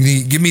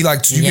 Give me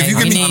like two. Yeah, if you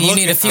give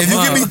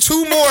me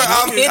 2 more,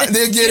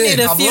 they'll get in. Need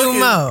a few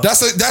more.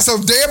 That's a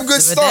damn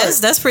good start.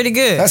 That's pretty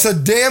good. That's a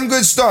damn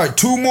good start.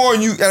 2 more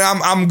and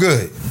I'm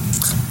good.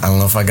 I don't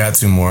know if I got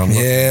 2 more.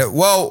 Yeah.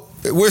 Well,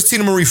 where's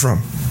Tina Marie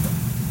from?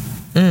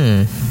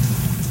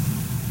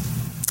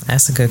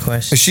 That's a good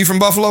question. Is she from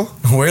Buffalo?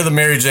 Where are the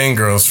Mary Jane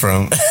girls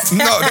from?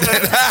 No.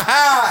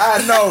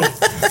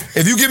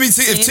 If you give me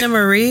Tina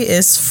Marie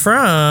is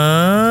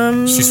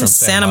from. She's from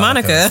Santa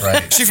Monica.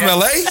 Right. She from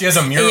LA? She has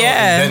a mural in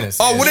Venice.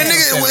 Oh, what a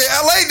nigga in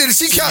LA did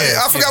she count?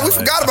 I forgot. We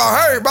forgot about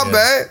her. My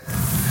bad.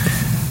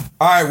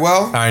 All right.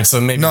 Well. All right. So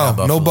maybe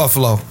no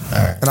Buffalo. All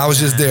right. And I was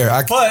just there.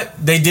 But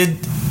they did.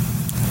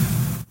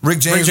 Rick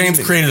James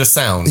created a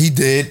sound. He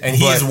did, and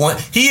he is one.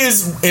 He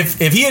is.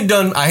 If he had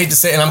done, I hate to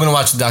say it, and I'm going to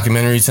watch the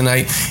documentary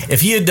tonight.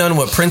 If he had done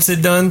what Prince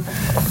had done,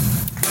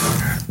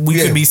 we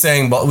could be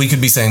saying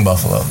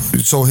Buffalo.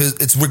 So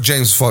it's Rick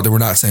James' fault that we're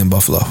not saying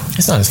Buffalo.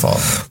 It's not his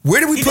fault. Where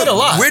did we put a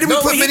lot? Where did we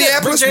put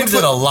Minneapolis? Rick James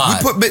did a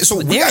lot.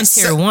 We got in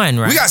tier 1,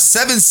 right? We got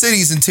 7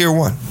 cities in tier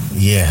 1.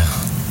 Yeah.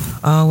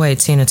 Oh wait,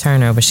 Tina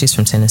Turner, but she's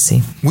from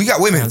Tennessee. We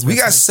got We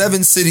got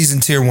 7 cities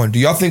in tier 1. Do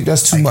y'all think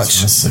that's too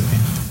much?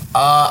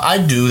 I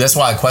do. That's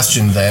why I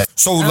questioned that.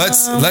 So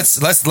let's But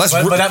let's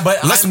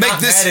I'm make not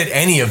this mad at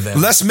any of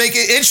them. Let's make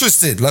it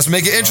interesting.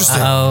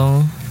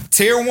 Oh.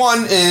 Tier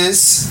 1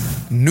 is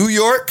New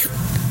York,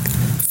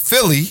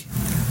 Philly,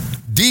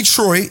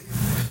 Detroit,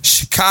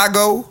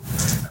 Chicago,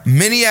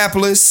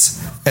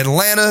 Minneapolis,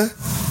 Atlanta,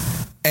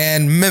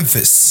 and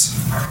Memphis.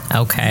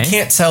 Okay. You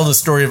can't tell the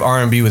story of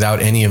R&B without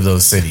any of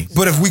those cities.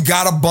 But if we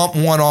gotta bump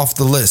one off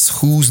the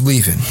list, who's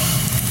leaving?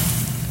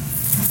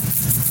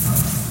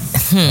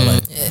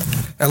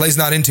 LA's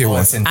not in tier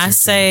 1. I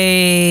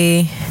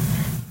say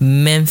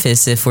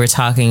Memphis if we're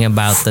talking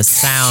about the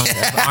sound of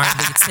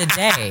R&B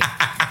today.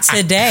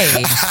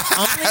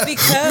 Only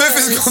because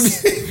Memphis gonna be.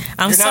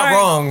 You're not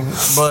wrong,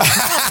 but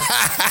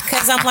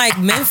because I'm like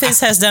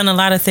Memphis has done a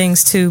lot of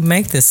things to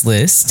make this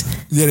list.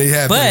 Yeah, they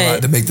have done a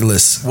lot to make the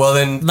list. Well,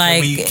 then,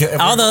 like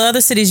all the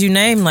other cities you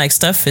named, like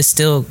stuff is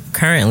still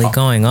currently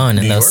going on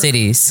in those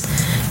cities.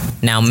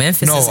 Now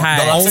Memphis is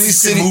high. The only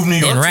city move New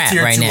York in rap to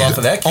tier right 2 now. off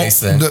of that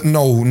case, then.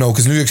 No,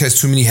 because New York has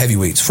too many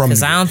heavyweights from.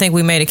 Because I don't think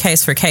we made a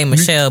case for K.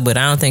 Michelle, but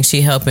I don't think she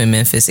helping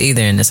Memphis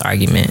either in this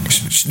argument.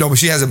 No, but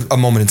she has a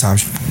moment in time.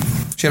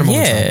 She had a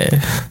moment in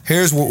time.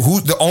 Here's who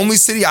the only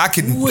city I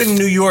can. Who in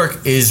New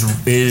York is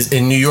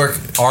in New York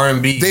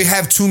R&B? They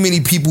have too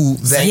many people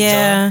that.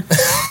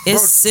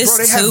 It's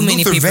they have too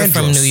many Luther people Vandross.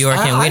 from New York,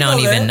 and we don't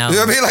even know. You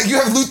know what I mean? Like you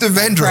have Luther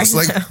Vandross.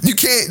 Like you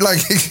can't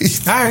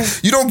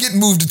you don't get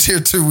moved to tier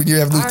 2 when you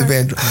have Luther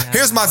Vandross.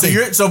 Here's my thing.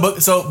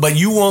 But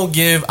you won't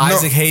give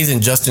Isaac Hayes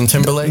and Justin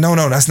Timberlake? No,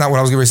 that's not what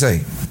I was going to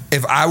say.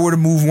 If I were to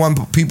move one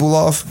people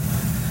off,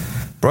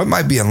 bro, it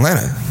might be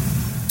Atlanta.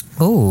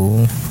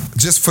 Ooh.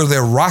 Just for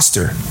their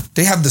roster.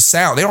 They have the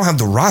sound. They don't have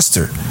the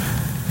roster.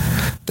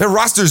 Their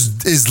roster is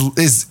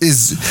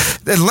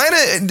Atlanta.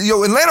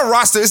 Atlanta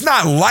roster. It's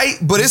not light,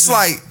 but it's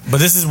like. But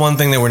this is one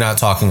thing that we're not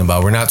talking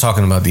about. We're not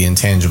talking about the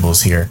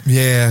intangibles here.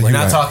 Yeah, we're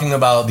not talking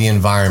about the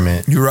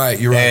environment. You're right.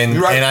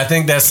 And I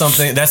think that's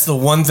something. That's the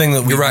one thing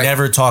that we've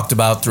never talked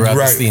about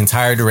throughout the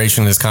entire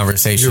duration of this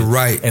conversation. You're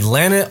right.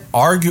 Atlanta,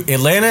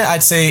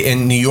 I'd say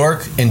in New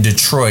York and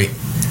Detroit,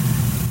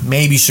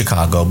 maybe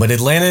Chicago, but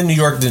Atlanta, New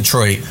York,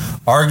 Detroit,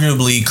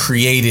 arguably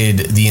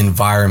created the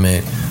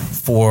environment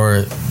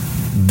for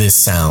this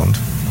sound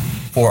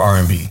for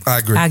R&B. I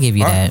agree. I'll give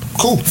you that.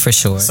 Cool. For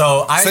sure.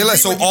 So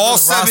all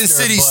 7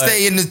 cities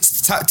stay in the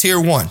top tier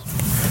 1.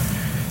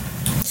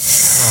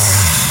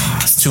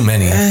 It's too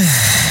many.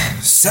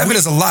 7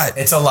 is a lot.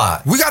 It's a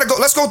lot. We gotta go.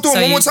 Let's go through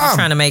them one more time.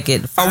 Trying to make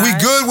it 5? Are we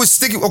good with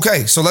sticking?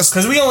 Okay, so let's.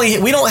 Because we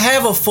don't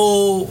have a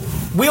full.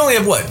 We only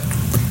have what,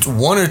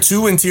 1 or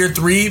 2 in tier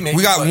 3. Maybe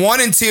we got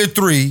 1 in tier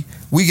 3.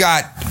 We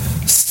got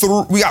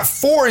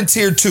 4 in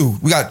tier 2.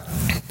 We got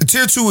the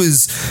tier 2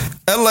 is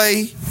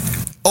LA,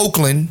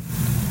 Oakland,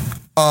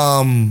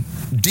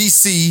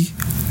 DC,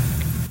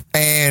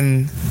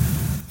 and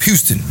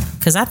Houston.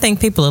 Because I think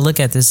people will look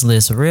at this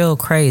list real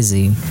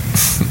crazy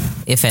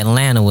if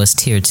Atlanta was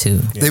tier 2.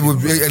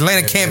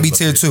 Atlanta can't be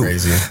tier 2.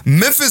 Crazy.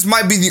 Memphis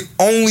might be the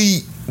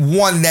only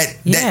one that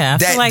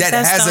has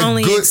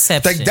a good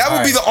exception. That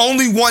would be the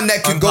only one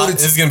that could go to.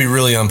 This is gonna be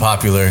really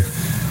unpopular.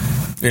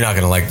 You're not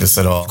gonna like this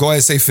at all. Go ahead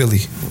and say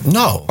Philly.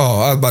 No.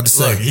 Oh, I was about to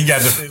say. Look, he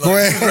got the. Go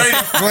ahead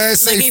and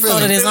say Philly. He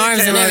folded his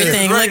arms and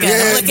everything. Look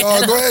at him.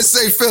 Go ahead and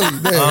say Philly.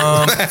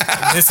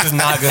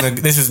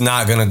 This is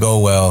not gonna go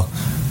well.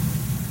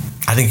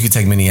 I think you could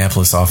take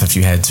Minneapolis off if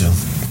you had to.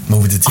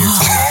 Move it to tier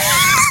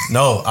 2.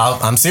 No,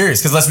 I'm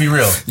serious. Because let's be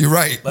real. You're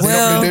right.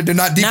 They're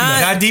not deep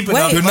enough. Not deep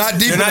enough. They're not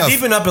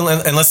deep enough.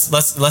 And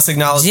let's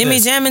acknowledge Jimmy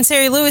this. Jam and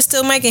Terry Lewis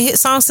still making hit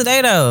songs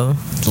today, though.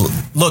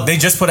 Look, they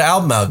just put an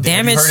album out.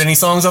 Have you heard any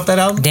songs off that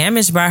album?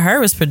 Damaged by Her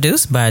was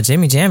produced by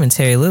Jimmy Jam and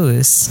Terry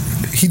Lewis.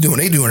 They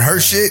doing her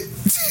shit.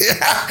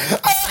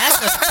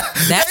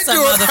 That's a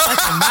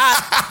motherfucking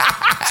bop.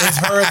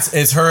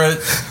 It's her.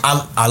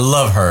 I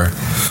love her.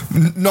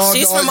 No,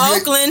 she's from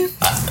Oakland.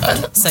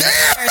 So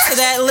add her to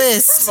that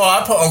list. First of all,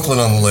 I put Oakland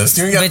on the list.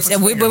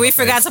 But we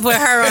forgot to put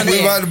her on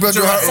there.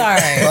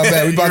 Sorry. My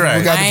bad. We got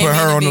to put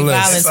her on the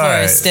list.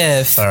 Sorry,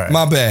 Steph.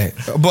 My bad.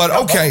 But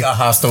okay. Got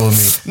hostile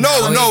with me.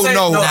 No.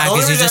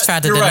 Because you just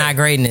tried to deny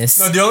greatness.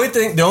 No,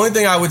 the only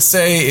thing I would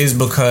say is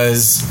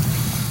because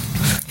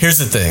here's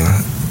the thing.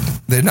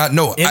 They're not.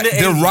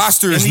 Their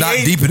roster is not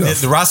deep enough.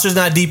 The roster's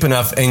not deep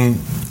enough, and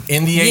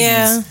in the 80s.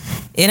 Yeah.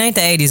 It ain't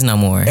the 80s no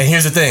more. And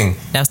here's the thing.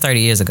 That was 30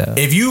 years ago.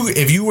 If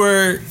you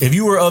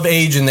were of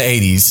age in the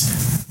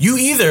 80s, you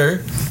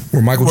either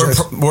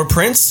were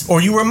Prince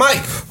or you were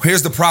Mike.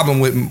 Here's the problem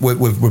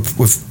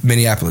with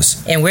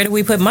Minneapolis. And where do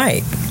we put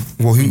Mike?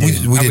 Well,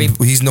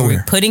 he's nowhere. Are we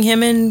putting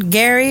him in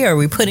Gary, or are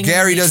we putting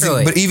Gary him in Detroit?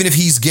 doesn't? But even if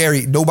he's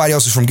Gary, nobody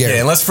else is from Gary.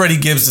 Yeah, unless Freddie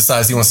Gibbs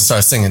decides he wants to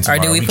start singing tomorrow.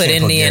 Or do we put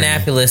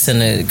Indianapolis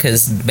in it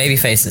because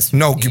Babyface is?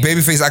 No,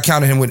 Babyface. I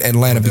counted him with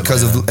Atlanta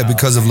because of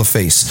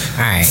LaFace.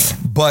 All right,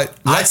 but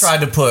I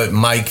tried to put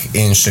Mike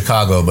in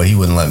Chicago, but he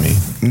wouldn't let me.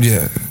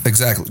 Yeah,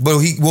 exactly. But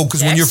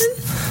because when you're.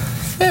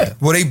 Yeah.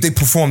 Well, they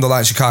performed a lot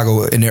in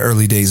Chicago in their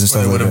early days and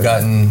stuff. They would have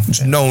gotten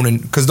known,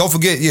 and because don't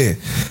forget,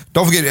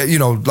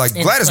 like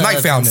Gladys Knight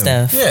found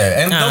them.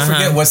 Yeah, and don't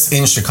forget what's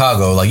in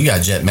Chicago. Like you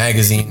got Jet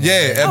Magazine.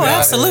 Yeah,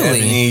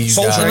 absolutely.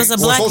 Soul Train was a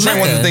black Mecca. Soul Train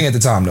wasn't the thing at the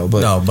time though,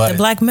 but the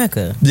Black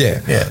Mecca.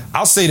 Yeah.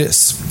 I'll say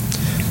this: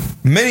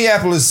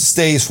 Minneapolis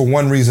stays for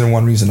one reason and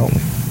one reason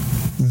only.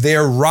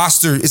 Their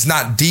roster is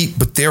not deep,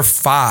 but their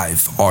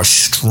 5 are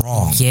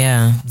strong.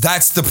 Yeah.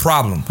 That's the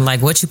problem.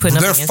 Like what you putting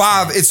up their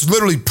 5, it's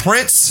literally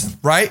Prince,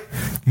 right?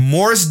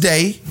 Morris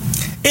Day.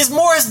 Is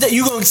Morris Day,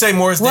 you gonna say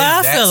Morris Day? Well,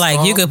 I feel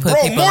like you could put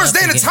people Morris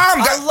Day in the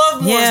time. I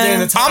love Morris Day in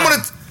the time.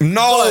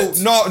 No.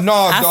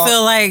 I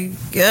feel like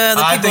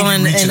the people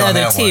in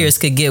other tiers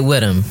could get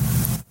with him.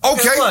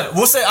 Okay,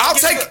 we'll say I'll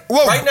take.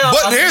 Well, right now,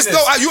 but here's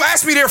you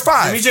asked me their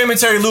 5. Jimmy Jam and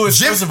Terry Lewis.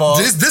 First of all,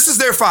 this is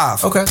their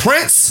 5. Okay,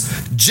 Prince,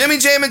 Jimmy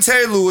Jam and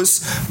Terry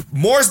Lewis,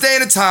 Morris Day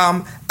and the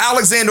Time,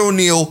 Alexander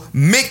O'Neal,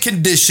 Mint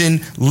Condition,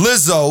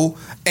 Lizzo,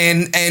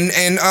 and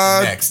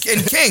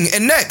King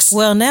and next.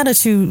 Well, now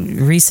that you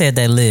reset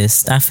that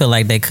list, I feel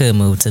like they could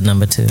move to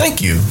number 2.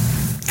 Thank you.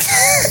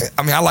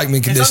 I mean, I like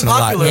Mint Condition a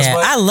lot. Yeah,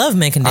 I love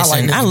Mint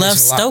Condition. I love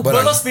Stokely.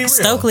 But let's be real.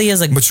 Stokely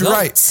is a But you're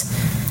right.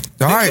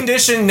 Mint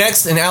Condition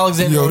next and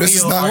Alexander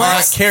O'Neal are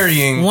not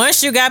carrying.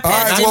 Once you got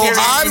past they're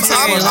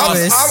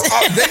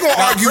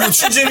gonna argue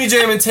with Jimmy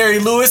Jam and Terry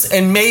Lewis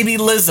and maybe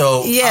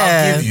Lizzo. Yeah,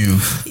 I'll give you.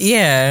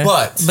 Yeah,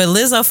 but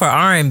Lizzo for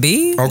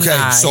R&B.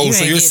 Okay, so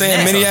you're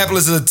saying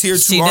Minneapolis is a tier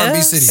 2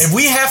 R&B city. If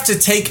we have to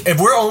take, if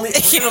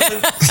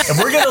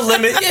we're gonna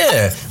limit,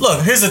 yeah.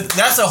 Look,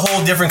 that's a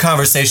whole different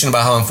conversation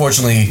about how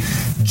unfortunately,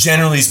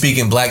 generally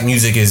speaking, black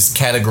music is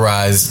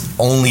categorized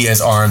only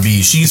as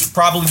R&B. She's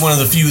probably one of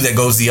the few that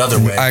goes the other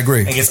way. I agree.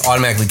 And gets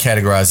automatically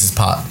categorized as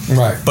pop.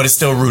 Right. But it's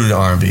still rooted in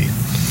R&B.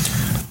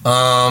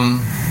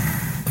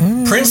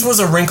 Prince was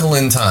a wrinkle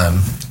in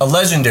time. A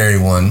legendary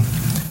one.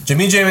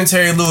 Jimmy Jam and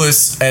Terry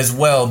Lewis as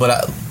well,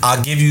 but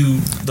I'll give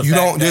you the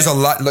fact there's a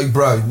lot, like,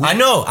 bro. I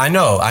know.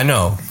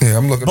 Yeah,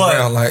 I'm looking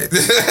around like...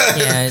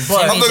 yeah,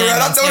 I'm looking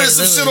around. I know there's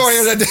some shit on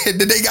here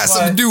that they got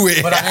something to do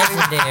with. But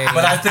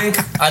I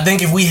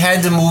think if we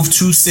had to move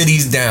 2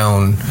 cities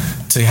down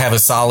to have a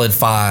solid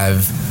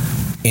 5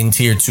 in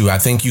tier 2, I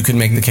think you could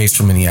make the case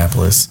for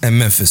Minneapolis and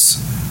Memphis.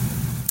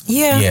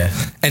 Yeah.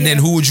 And then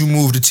who would you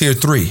move to tier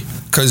 3?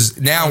 Because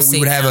now we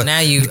would have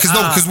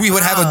because we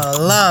would have a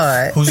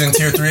Lord. Who's in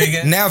tier 3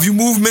 again? Now if you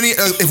move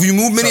Minneapolis,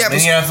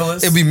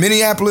 it'd be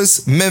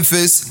Minneapolis,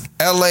 Memphis,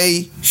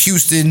 LA,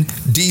 Houston,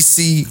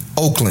 DC,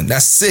 Oakland.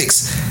 That's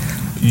 6.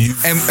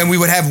 And we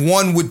would have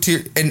one with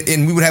tier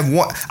and we would have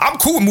one. I'm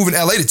cool with moving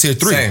LA to tier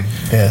 3. Same.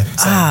 Yeah.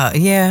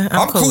 Yeah.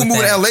 I'm cool with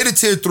moving LA to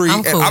tier 3.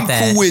 I'm cool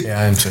with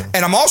I am too.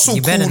 And I'm also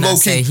cool low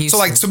key. So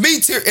like to me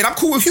and I'm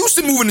cool with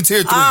Houston moving to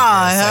tier 3. No.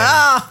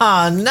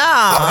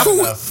 I'm cool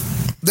with,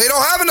 they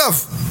don't have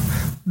enough.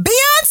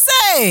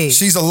 Beyonce.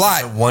 She's a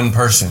lot. One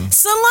person.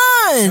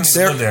 Solange.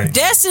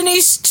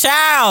 Destiny's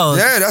Child.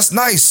 Yeah, that's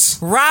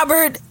nice.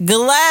 Robert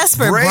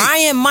Glasper.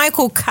 Brian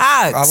Michael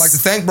Cox. I'd like to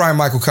thank Brian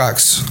Michael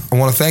Cox. I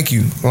want to thank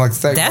you. I like to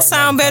thank. That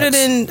sound better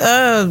than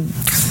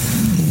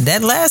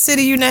That last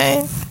city you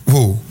named?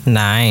 Who?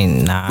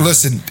 Nah.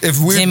 Listen, if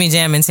we're Jimmy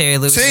Jam and Terry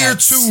Lewis. Tier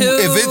 2,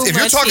 if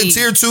you're talking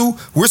Tier 2,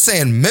 we're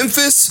saying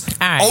Memphis,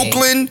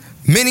 Oakland,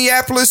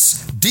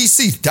 Minneapolis,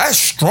 DC. That's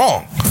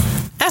strong.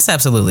 That's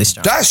absolutely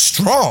strong. That's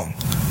strong.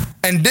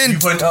 And then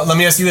let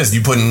me ask you this: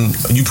 you putting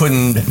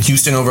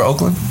Houston over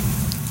Oakland?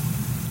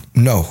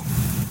 No.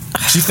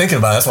 She's thinking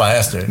about it. That's why I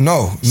asked her.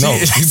 No. She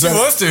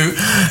wants to.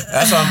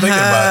 That's what I'm thinking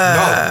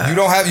about. No, you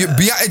don't have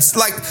it's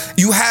like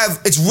you have.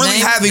 It's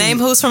really name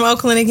who's from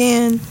Oakland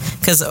again?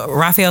 Because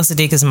Raphael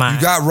Sadiq is mine.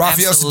 You got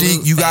Raphael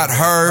Sadiq. You got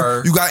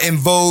her. You got In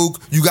Vogue.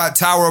 You got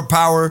Tower of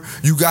Power.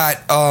 You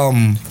got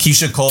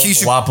Keisha Cole,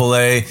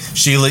 Wapale,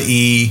 Sheila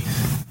E.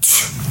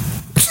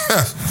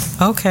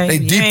 Okay,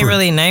 you ain't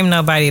really named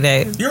nobody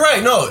that. You're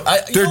right. No,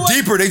 they're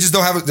deeper. They just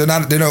don't have. They're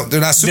not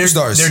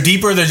superstars. They're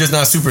deeper. They're just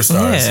not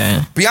superstars.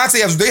 Yeah.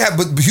 Beyonce has.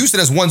 But Houston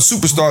has one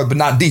superstar, but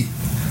not deep.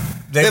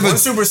 They have one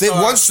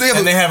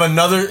superstar. They have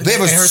another. And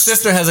her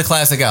sister has a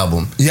classic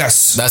album.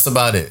 Yes, that's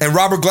about it. And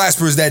Robert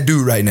Glasper is that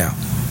dude right now.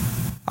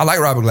 I like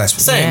Robert Glasper.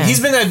 Same. Yeah. He's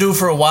been that dude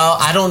for a while.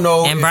 I don't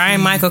know. And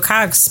Brian Michael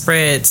Cox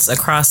spreads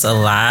across a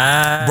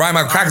lot. Brian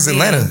Michael Cox is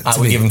Atlanta. I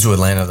would give him to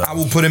Atlanta, though. I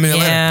will put him in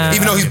Atlanta.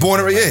 Even though he's born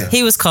over here.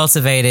 He was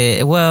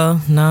cultivated. Well,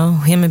 no.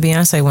 Him and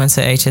Beyonce went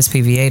to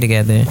HSPVA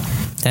together.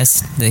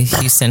 That's the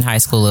Houston High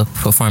School of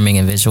Performing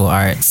and Visual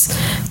Arts.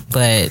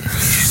 But,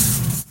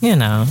 you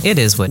know, it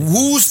is what.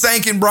 Who's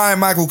thanking Brian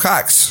Michael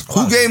Cox?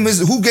 Who gave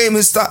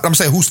his stock? I'm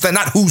saying who's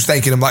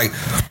thanking him. Like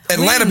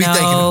Atlanta be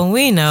thanking him.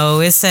 We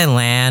know it's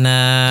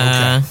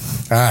Atlanta.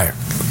 Okay. All right.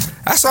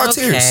 That's our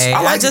tears.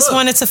 I just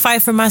wanted to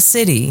fight for my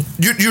city.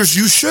 You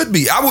should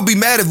be. I would be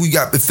mad if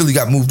Philly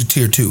got moved to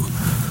Tier 2.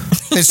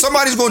 And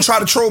somebody's going to try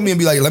to troll me and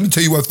be like, let me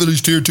tell you why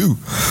Philly's Tier 2.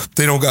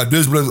 They don't got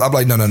this. I'm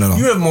like, no.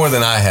 You have more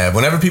than I have.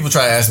 Whenever people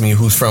try to ask me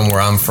who's from where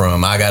I'm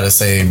from, I got to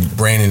say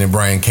Brandon and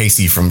Brian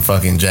Casey from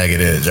fucking Jagged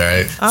Edge, all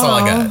right? That's all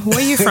I got.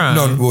 Where you from?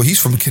 No, well, he's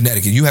from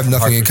Connecticut. You have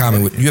nothing in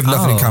common with in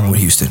common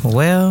with Houston.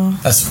 Well,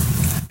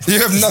 you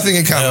have nothing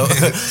in common.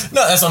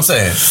 No, that's what I'm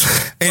saying.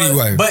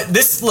 Anyway. But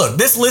this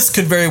list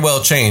could very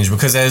well change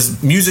because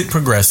as music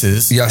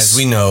progresses, as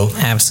we know,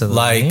 absolutely,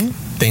 like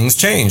things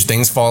change,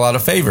 things fall out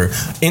of favor.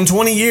 In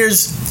 20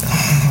 years,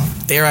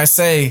 dare I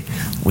say,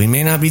 we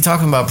may not be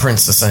talking about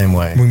Prince the same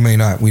way. We may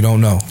not. We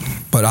don't know.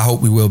 But I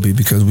hope we will be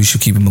because we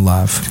should keep him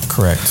alive.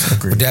 Correct.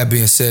 Agreed. With that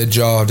being said,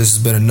 y'all, this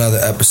has been another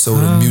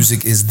episode of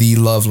Music is the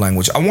Love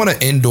Language. I want to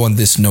end on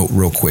this note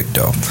real quick,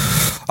 though.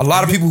 A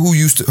lot of people who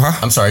used to...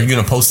 I'm sorry, are you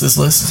going to post this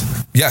list?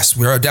 Yes,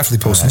 we are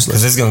definitely posting this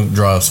list. Because it's going to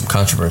draw up some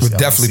controversy. We're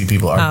definitely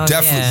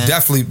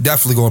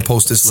going to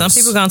post this list. Some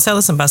people going to tell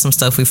us about some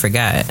stuff we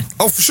forgot.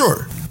 Oh, for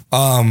sure.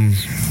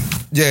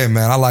 Yeah,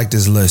 man, I like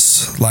this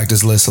list. Like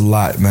this list a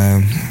lot,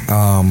 man.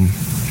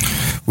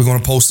 We're going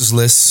to post this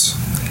list.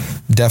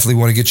 Definitely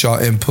want to get y'all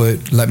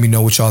input. Let me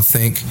know what y'all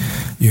think.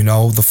 You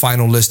know, the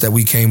final list that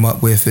we came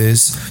up with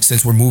is,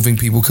 since we're moving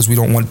people because we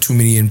don't want too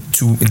many in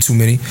too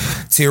many.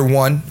 Tier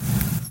 1,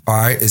 all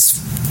right, is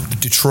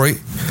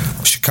Detroit,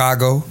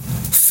 Chicago,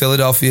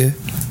 Philadelphia,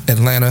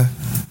 Atlanta,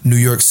 New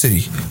York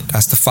City.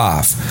 That's the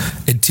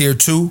 5. In Tier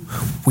 2,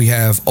 we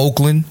have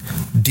Oakland,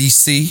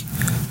 DC,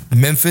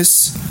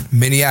 Memphis,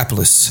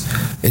 Minneapolis.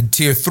 In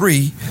Tier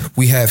 3,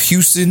 we have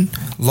Houston,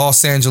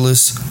 Los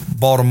Angeles,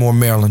 Baltimore,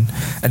 Maryland.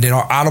 And then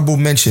our honorable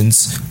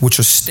mentions, which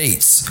are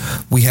states,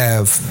 we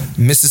have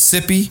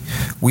Mississippi,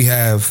 we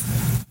have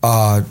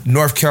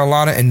North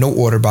Carolina, in no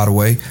order, by the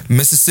way,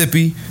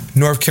 Mississippi,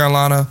 North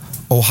Carolina,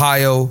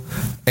 Ohio,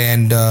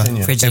 and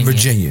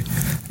Virginia.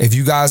 If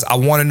you guys, I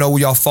want to know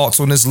y'all thoughts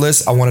on this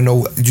list. I want to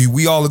know, do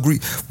we all agree?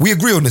 We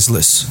agree on this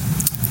list.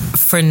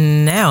 For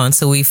now,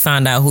 until we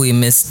find out who we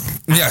missed.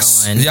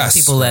 Yes.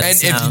 People let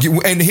us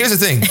know. And here's the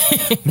thing,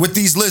 with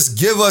these lists,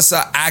 give us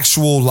an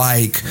actual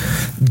don't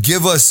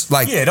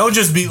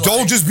just be like,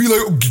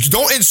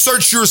 don't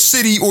insert your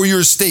city or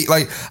your state.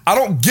 Like, I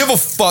don't give a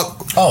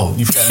fuck. Oh,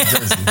 you forgot New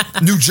Jersey.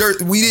 New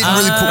Jersey. We didn't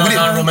really put. We didn't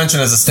honorable mention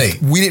as a state.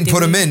 We didn't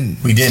put them in.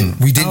 We didn't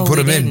put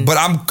them in. But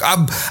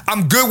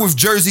I'm good with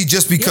Jersey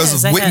just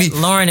because of Whitney,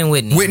 Lauren and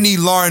Whitney,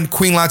 Lauren,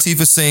 Queen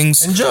Latifah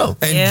sings, and Joe,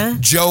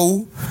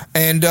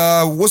 and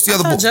what's the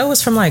other? Joe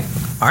was from like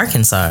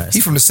Arkansas.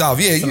 He's from the South.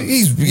 Yeah,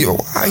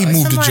 how he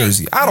moved to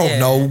Jersey? I don't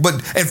know.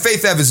 And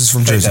Faith Evans is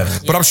from Jersey.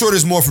 But I'm sure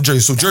there's more from Jersey.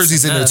 So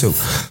Jersey's in there too.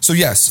 So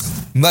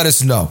yes, let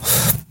us know.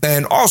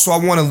 And also, I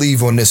want to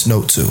leave on this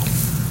note too.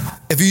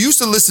 If you used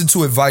to listen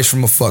to advice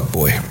from a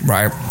fuckboy,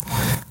 right?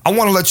 I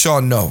want to let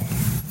y'all know,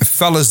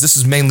 fellas, this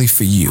is mainly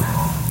for you.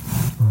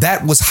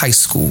 That was high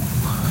school.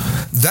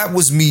 That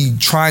was me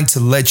trying to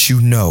let you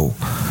know.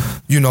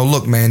 You know,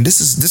 look, man,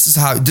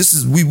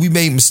 we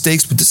made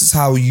mistakes, but this is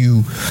how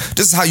you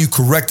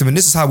correct them, and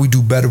this is how we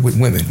do better with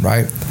women,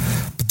 right?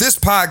 But this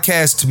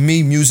podcast, to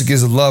me, Music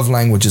is a Love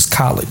Language, is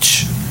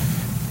college.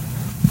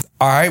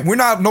 All right, we're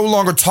no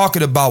longer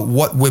talking about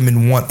what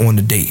women want on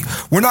the date.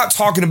 We're not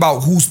talking about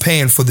who's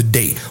paying for the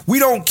date. We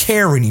don't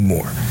care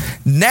anymore.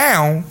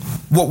 Now,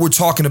 what we're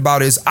talking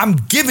about is I'm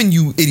giving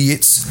you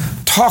idiots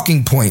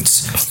talking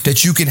points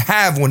that you can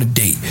have on a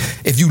date.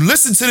 If you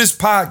listen to this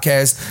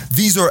podcast,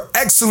 these are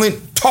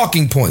excellent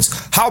talking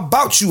points. How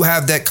about you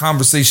have that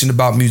conversation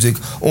about music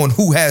on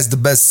who has the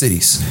best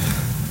cities?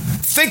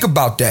 Think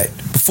about that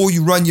before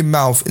you run your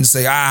mouth and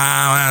say,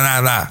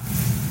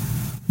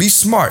 Be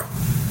smart.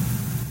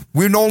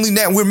 We're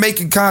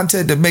making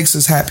content that makes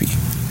us happy.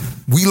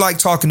 We like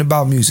talking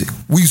about music.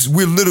 We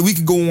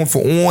can go on for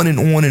on and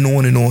on and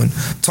on and on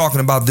talking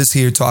about this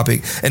here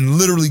topic and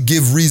literally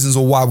give reasons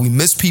of why we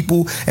miss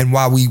people and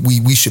why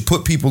we should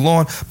put people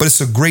on. But it's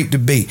a great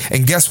debate.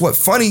 And guess what?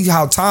 Funny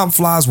how time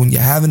flies when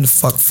you're having the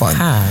fuck fun.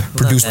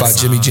 Produced by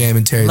Jimmy Jam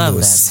and Terry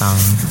Lewis. Love that song.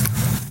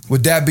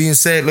 With that being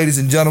said, ladies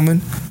and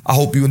gentlemen, I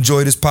hope you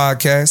enjoy this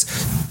podcast.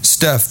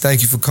 Steph,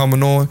 thank you for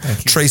coming on.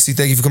 Tracy,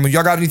 thank you for coming.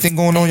 Y'all got anything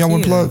going on y'all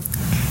want to plug?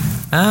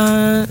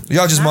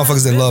 Y'all just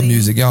motherfuckers that love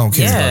music. Y'all don't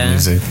care about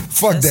music.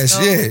 Fuck that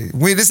shit.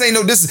 This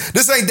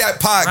ain't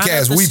that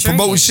podcast where we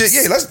promoting shit.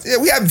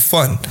 We having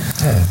fun.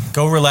 Yeah.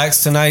 Go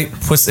relax tonight.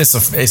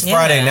 It's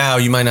Friday now.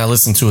 You might not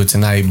listen to it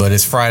tonight, but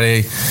it's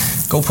Friday.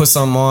 Go put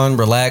something on,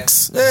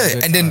 relax.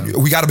 Yeah, and then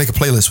we got to make a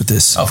playlist with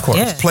this. Of course.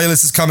 Yeah.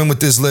 Playlist is coming with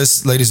this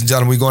list, ladies and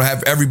gentlemen. We're going to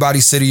have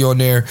Everybody's City on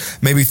there.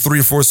 Maybe 3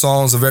 or 4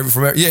 songs of we're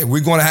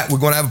going to have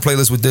a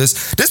playlist with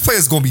this. This playlist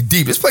is going to be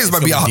deep. This playlist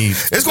might be deep.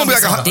 It's going to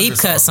be like a deep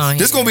cuts on here.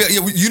 This going to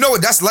be you know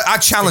what? I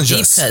challenge deep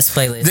us. Deep cuts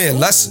playlist.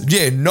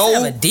 Yeah,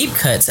 have a deep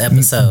cuts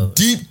episode.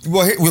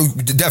 Well,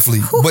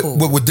 definitely.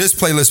 But with this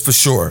playlist for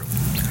sure.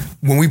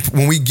 When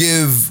we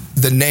give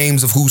the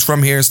names of who's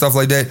from here and stuff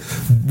like that,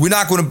 we're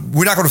not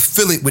gonna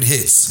fill it with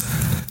hits.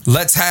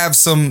 Let's have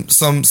some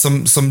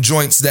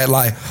joints that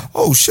like,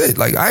 oh shit,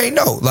 like I ain't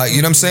know, like,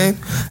 you know what I'm saying?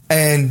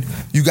 And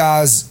you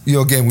guys,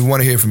 again, we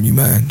want to hear from you,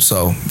 man.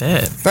 So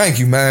thank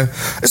you, man.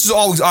 This is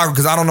always awkward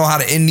because I don't know how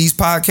to end these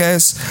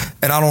podcasts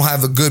and I don't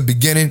have a good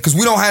beginning because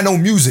we don't have no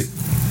music.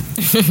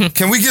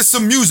 Can we get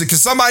some music? Can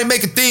somebody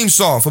make a theme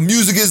song for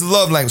Music is the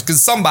Love Language?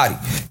 Because somebody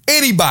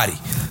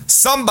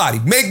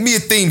make me a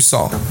theme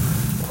song,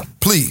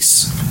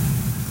 please.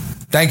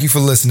 Thank you for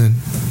listening.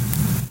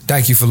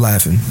 Thank you for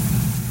laughing.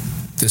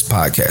 This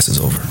podcast is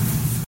over.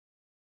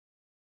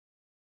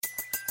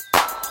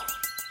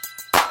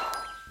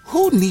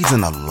 Who needs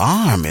an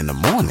alarm in the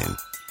morning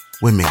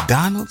when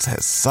McDonald's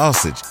has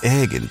sausage,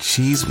 egg, and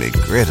cheese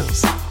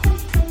McGriddles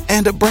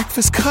and a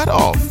breakfast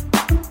cutoff?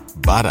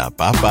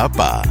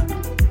 Ba-da-ba-ba-ba.